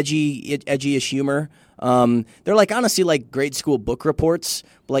kind of edgy-ish humor. They're like honestly like grade school book reports,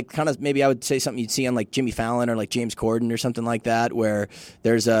 but like kind of maybe I would say something you'd see on like Jimmy Fallon or like James Corden or something like that, where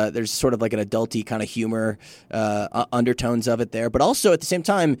there's sort of like an adulty kind of humor undertones of it there, but also at the same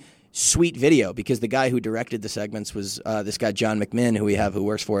time sweet video, because the guy who directed the segments was this guy John McMinn, who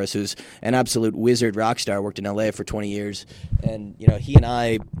works for us, who's an absolute wizard rock star, worked in LA for 20 years, and he and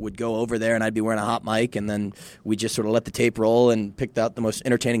I would go over there and I'd be wearing a hot mic, and then we just sort of let the tape roll and picked out the most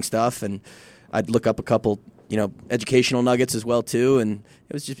entertaining stuff, and I'd look up a couple educational nuggets as well too, and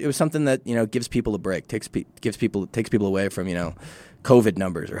it was something that gives people a break, takes people away from COVID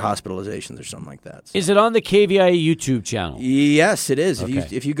numbers or hospitalizations or something like that. So. Is it on the KVIA YouTube channel? Yes, it is. Okay.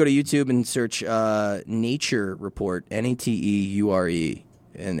 If you go to YouTube and search Nature Report, NATEURE,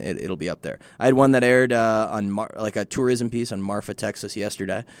 and it'll be up there. I had one that aired on like a tourism piece on Marfa, Texas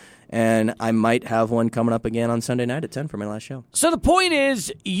yesterday, and I might have one coming up again on Sunday night at 10 for my last show. So the point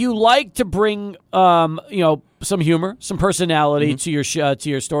is, you like to bring some humor, some personality to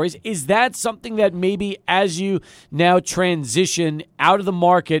your stories. Is that something that maybe as you now transition out of the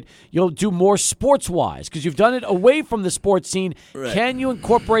market, you'll do more sports-wise? Because you've done it away from the sports scene. Right. Can you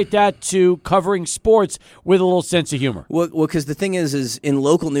incorporate that to covering sports with a little sense of humor? Well, because the thing is in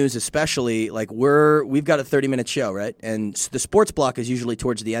local news especially, like we've got a 30-minute show, right? And the sports block is usually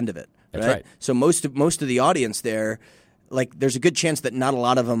towards the end of it. That's right. So most of the audience there, like there's a good chance that not a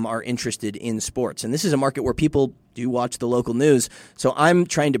lot of them are interested in sports. And this is a market where people do watch the local news. So I'm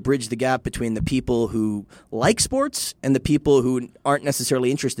trying to bridge the gap between the people who like sports and the people who aren't necessarily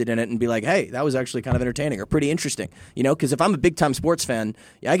interested in it and be like, hey, that was actually kind of entertaining or pretty interesting. Because if I'm a big-time sports fan,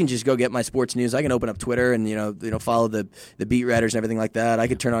 I can just go get my sports news. I can open up Twitter and, follow the beat writers and everything like that. I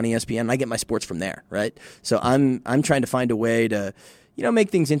could turn on ESPN and I get my sports from there, right? So I'm trying to find a way to make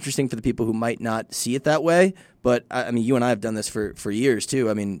things interesting for the people who might not see it that way. But, I mean, you and I have done this for years,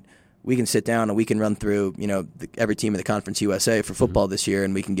 too. I mean, we can sit down and we can run through, every team in the Conference USA for football this year,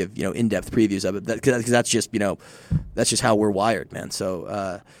 and we can give, in-depth previews of it. Because that's just how we're wired, man.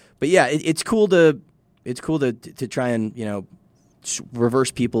 So, but yeah, it's cool to try and,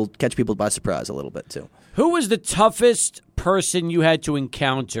 catch people by surprise a little bit, too. Who was the toughest person you had to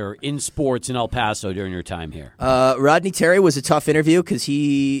encounter in sports in El Paso during your time here? Rodney Terry was a tough interview because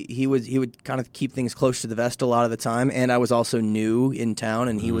he would kind of keep things close to the vest a lot of the time, and I was also new in town,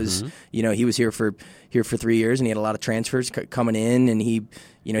 and he was here for 3 years, and he had a lot of transfers coming in, and he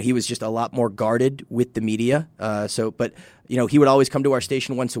was just a lot more guarded with the media. But he would always come to our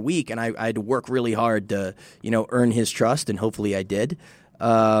station once a week, and I had to work really hard to earn his trust, and hopefully I did.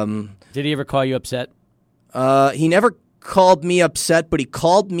 Did he ever call you upset? He never called me upset, but he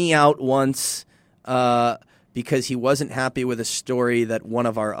called me out once because he wasn't happy with a story that one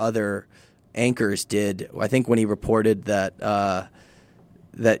of our other anchors did. I think when he reported that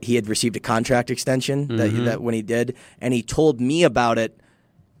he had received a contract extension that when he did, and he told me about it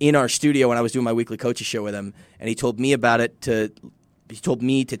in our studio when I was doing my weekly coaches show with him, and he told me about it he told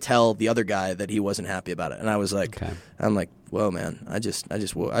me to tell the other guy that he wasn't happy about it, and I was like, okay. I'm like, whoa, man! I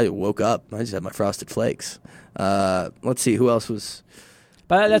woke up. I just had my Frosted Flakes. Let's see who else was.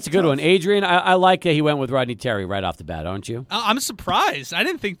 But that's a good one. Adrian, I like that he went with Rodney Terry right off the bat, aren't you? I'm surprised. I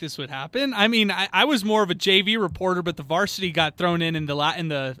didn't think this would happen. I mean, I was more of a JV reporter, but the varsity got thrown in after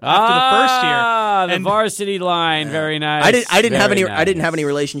the first year. The varsity line, very nice. I didn't have any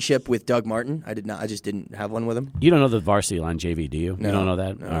relationship with Doug Martin. I did not. I just didn't have one with him. You don't know the varsity line JV, do you? No, you don't know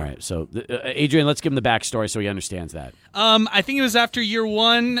that? No. All right. So, Adrian, let's give him the backstory so he understands that. I think it was after year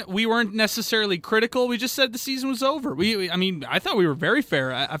one. We weren't necessarily critical. We just said the season was over. I thought we were very fair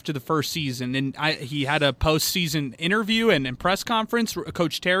after the first season, and he had a postseason interview and press conference,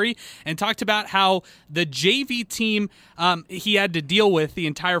 Coach Terry, and talked about how the JV team he had to deal with the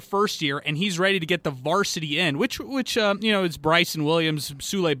entire first year, and he's ready to get the varsity in, which it's Bryson Williams,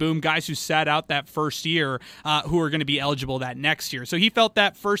 Sule Boom, guys who sat out that first year who are going to be eligible that next year. So he felt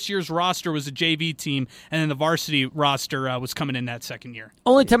that first year's roster was a JV team, and then the varsity roster was coming in that second year.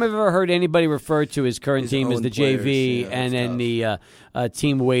 Only time I've ever heard anybody refer to his current team as the players, JV, and then the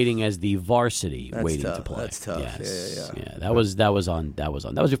team waiting as the varsity waiting tough. to play. That's tough. Yes. Yeah. That was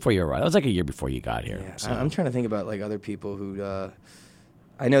before you arrived. That was like a year before you got here. Yeah. So. I'm trying to think about like other people who.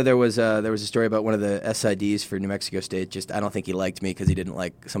 I know there was a story about one of the SIDs for New Mexico State. I don't think he liked me because he didn't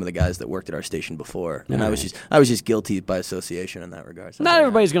like some of the guys that worked at our station before, and I was just guilty by association in that regard. Not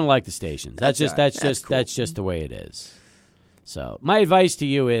everybody's going to like the stations. That's just the way it is. So my advice to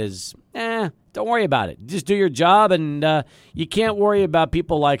you is, don't worry about it. Just do your job, and you can't worry about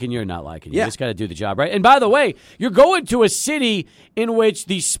people liking you or not liking you. You just got to do the job, right? And by the way, you're going to a city in which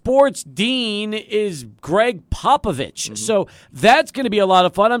the sports dean is Greg Popovich. Mm-hmm. So that's going to be a lot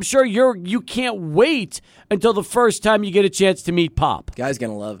of fun. I'm sure you can't wait until the first time you get a chance to meet Pop. Guy's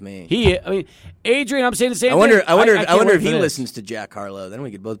going to love me. Adrian, I'm saying the same thing. I wonder if he this. Listens to Jack Harlow. Then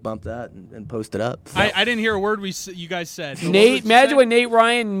we could both bump that and post it up. So. I didn't hear a word you guys said. Imagine when Nate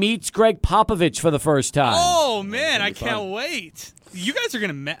Ryan meets Greg Popovich for the first time. Oh, man, I can't wait. You guys are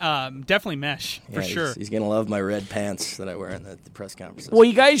going to definitely mesh, for sure. He's going to love my red pants that I wear in the press conferences. Well,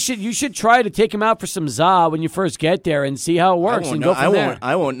 you should try to take him out for some za when you first get there and see how it works and go from there.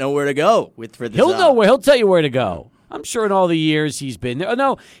 I won't know where to go for the He'll za. know where. He'll tell you where to go. I'm sure in all the years he's been there.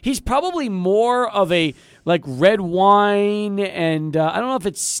 No, he's probably more of a like red wine and I don't know if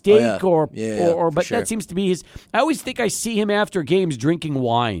it's steak but sure. That seems to be his. I always think I see him after games drinking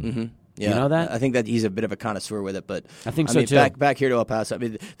wine. Mm-hmm. Yeah, you know that? I think that he's a bit of a connoisseur with it, but I think so too. Back here to El Paso,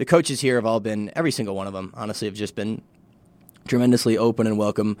 the coaches here have all been, every single one of them, honestly, have just been tremendously open and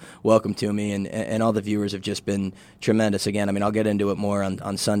welcome to me, and all the viewers have just been tremendous. Again, I'll get into it more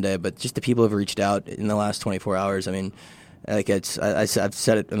on Sunday, but just the people who have reached out in the last 24 hours. I've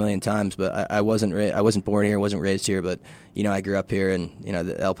said it a million times, but I wasn't born here, wasn't raised here, but I grew up here, and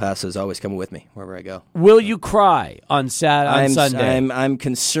El Paso is always coming with me wherever I go. Will you cry on Sunday? I'm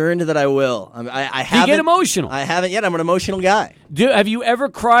concerned that I will. I haven't. Do you get emotional? I haven't yet. I'm an emotional guy. Have you ever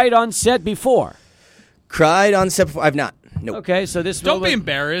cried on set before? Cried on set before? I've not. Nope. Okay, so this don't be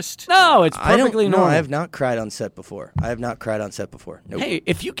embarrassed. No, it's perfectly normal. No, I have not cried on set before. Nope. Hey,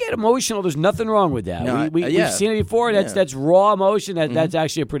 if you get emotional, there's nothing wrong with that. No, we've seen it before. That's raw emotion. That's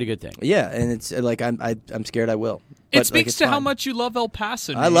actually a pretty good thing. Yeah, and it's like I'm scared I will. It speaks to how much you love El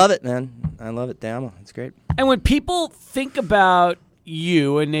Paso. I love it, man. I love it. Damn, it's great. And when people think about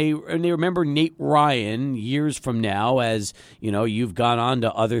you and they remember Nate Ryan years from now, as you've gone on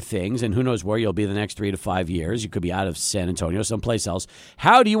to other things, and who knows where you'll be the next 3 to 5 years. You could be out of San Antonio, someplace else.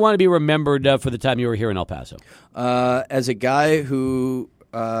 How do you want to be remembered for the time you were here in El Paso? As a guy who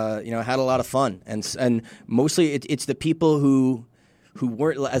had a lot of fun, and mostly it's the people who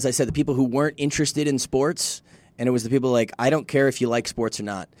weren't, as I said, the people who weren't interested in sports. And it was the people like, I don't care if you like sports or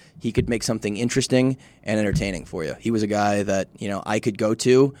not. He could make something interesting and entertaining for you. He was a guy that, I could go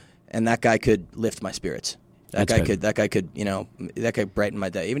to, and that guy could lift my spirits. That guy could brighten my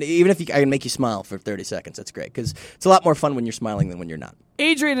day. Even if I can make you smile for 30 seconds, that's great. Because it's a lot more fun when you're smiling than when you're not.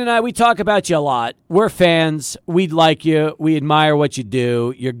 Adrian and I, we talk about you a lot. We're fans. We like you. We admire what you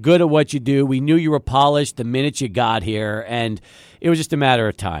do. You're good at what you do. We knew you were polished the minute you got here, and it was just a matter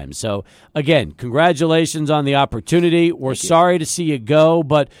of time. So, again, congratulations on the opportunity. We're sorry to see you go,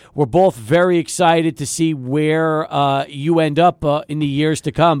 but we're both very excited to see where you end up in the years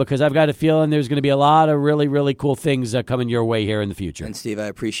to come, because I've got a feeling there's going to be a lot of really, really cool things coming your way here in the future. And, Steve, I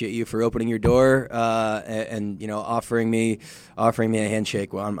appreciate you for opening your door and offering me a handshake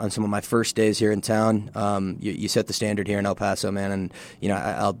on some of my first days here in town. You set the standard here in El Paso, man, and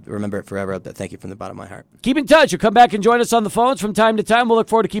I'll remember it forever. Thank you from the bottom of my heart. Keep in touch. You'll come back and join us on the phones from time to time. We'll look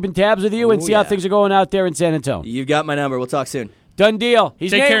forward to keeping tabs with you and see how things are going out there in San Antonio. You've got my number. We'll talk soon. Done deal.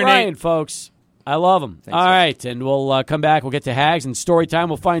 He's Take Nate care, Ryan, Nate. folks. I love him. Thanks, all right, and we'll come back. We'll get to Hags and story time.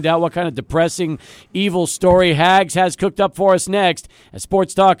 We'll find out what kind of depressing, evil story Hags has cooked up for us next as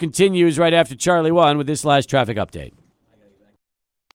Sports Talk continues right after Charlie 1 with this last traffic update.